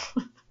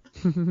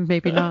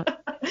 maybe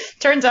not.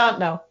 Turns out,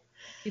 no.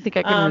 You think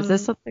I can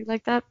resist something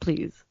like that?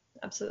 Please.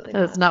 Absolutely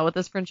That's not what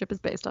this friendship is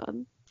based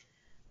on.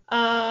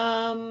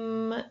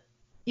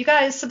 You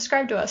guys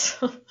subscribe to us.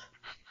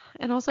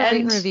 And also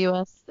rate and review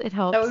us. It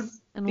helps. That would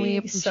and we be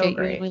appreciate so you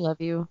great. and we love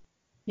you.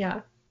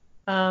 Yeah.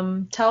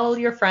 Tell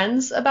your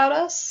friends about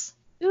us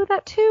Do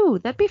that too.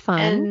 That'd be fun.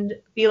 and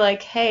be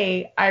like,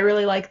 hey, I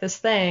really like this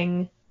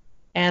thing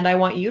and I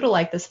want you to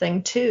like this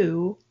thing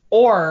too.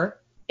 Or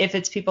if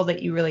it's people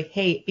that you really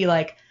hate, be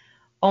like,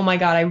 oh my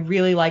God, I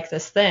really like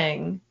this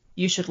thing.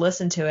 You should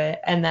listen to it.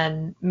 And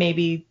then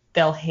maybe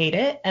they'll hate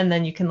it and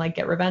then you can, like,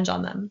 get revenge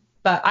on them.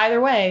 But either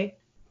way,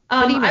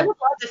 I would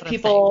love if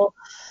people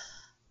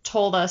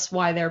told us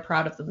why they're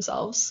proud of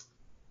themselves.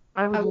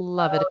 I would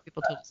love it if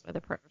people told us why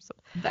they're proud of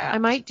themselves. I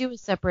might do a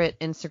separate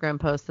Instagram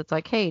post that's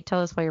like, hey,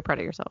 tell us why you're proud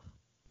of yourself.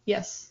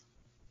 Yes.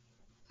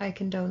 I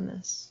condone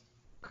this.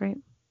 Great.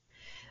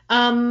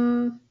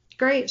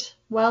 Great.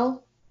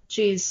 Well,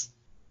 geez.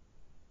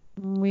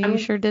 We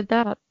sure did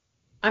that.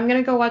 I'm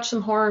going to go watch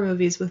some horror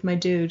movies with my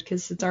dude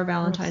because it's our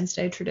Valentine's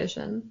Day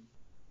tradition.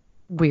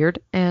 Weird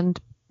and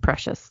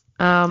precious.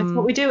 That's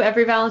what we do.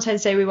 Every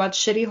Valentine's Day, we watch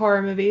shitty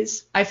horror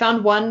movies. I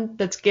found one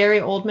that's Gary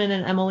Oldman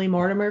and Emily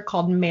Mortimer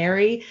called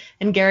Mary,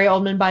 and Gary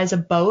Oldman buys a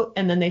boat,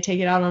 and then they take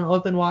it out on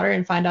open water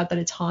and find out that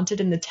it's haunted,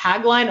 and the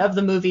tagline of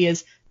the movie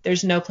is,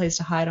 there's no place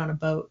to hide on a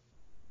boat.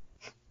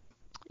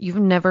 You've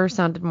never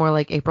sounded more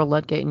like April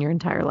Ludgate in your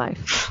entire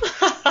life.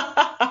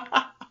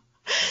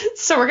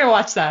 So we're going to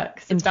watch that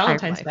because it's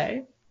Valentine's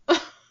Day.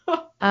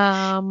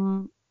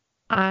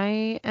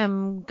 I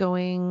am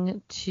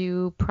going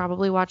to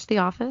probably watch The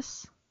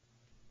Office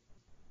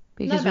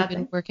because we've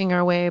been working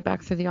our way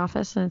back through The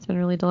Office and it's been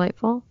really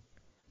delightful.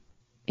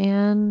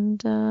 And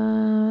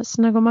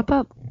snuggle my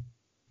pup.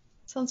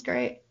 Sounds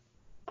great.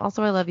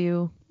 Also, I love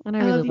you, and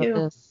I really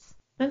love this.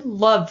 I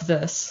love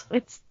this.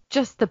 It's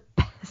just the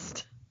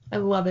best. I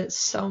love it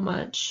so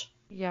much.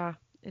 Yeah,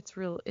 it's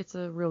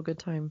a real good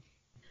time.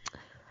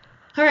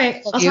 All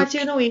right, I'll talk to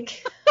you in a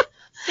week.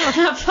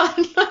 Have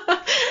fun.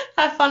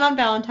 Have fun on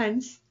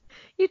Valentine's.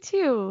 You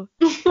too.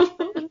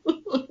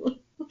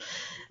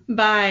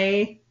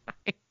 Bye.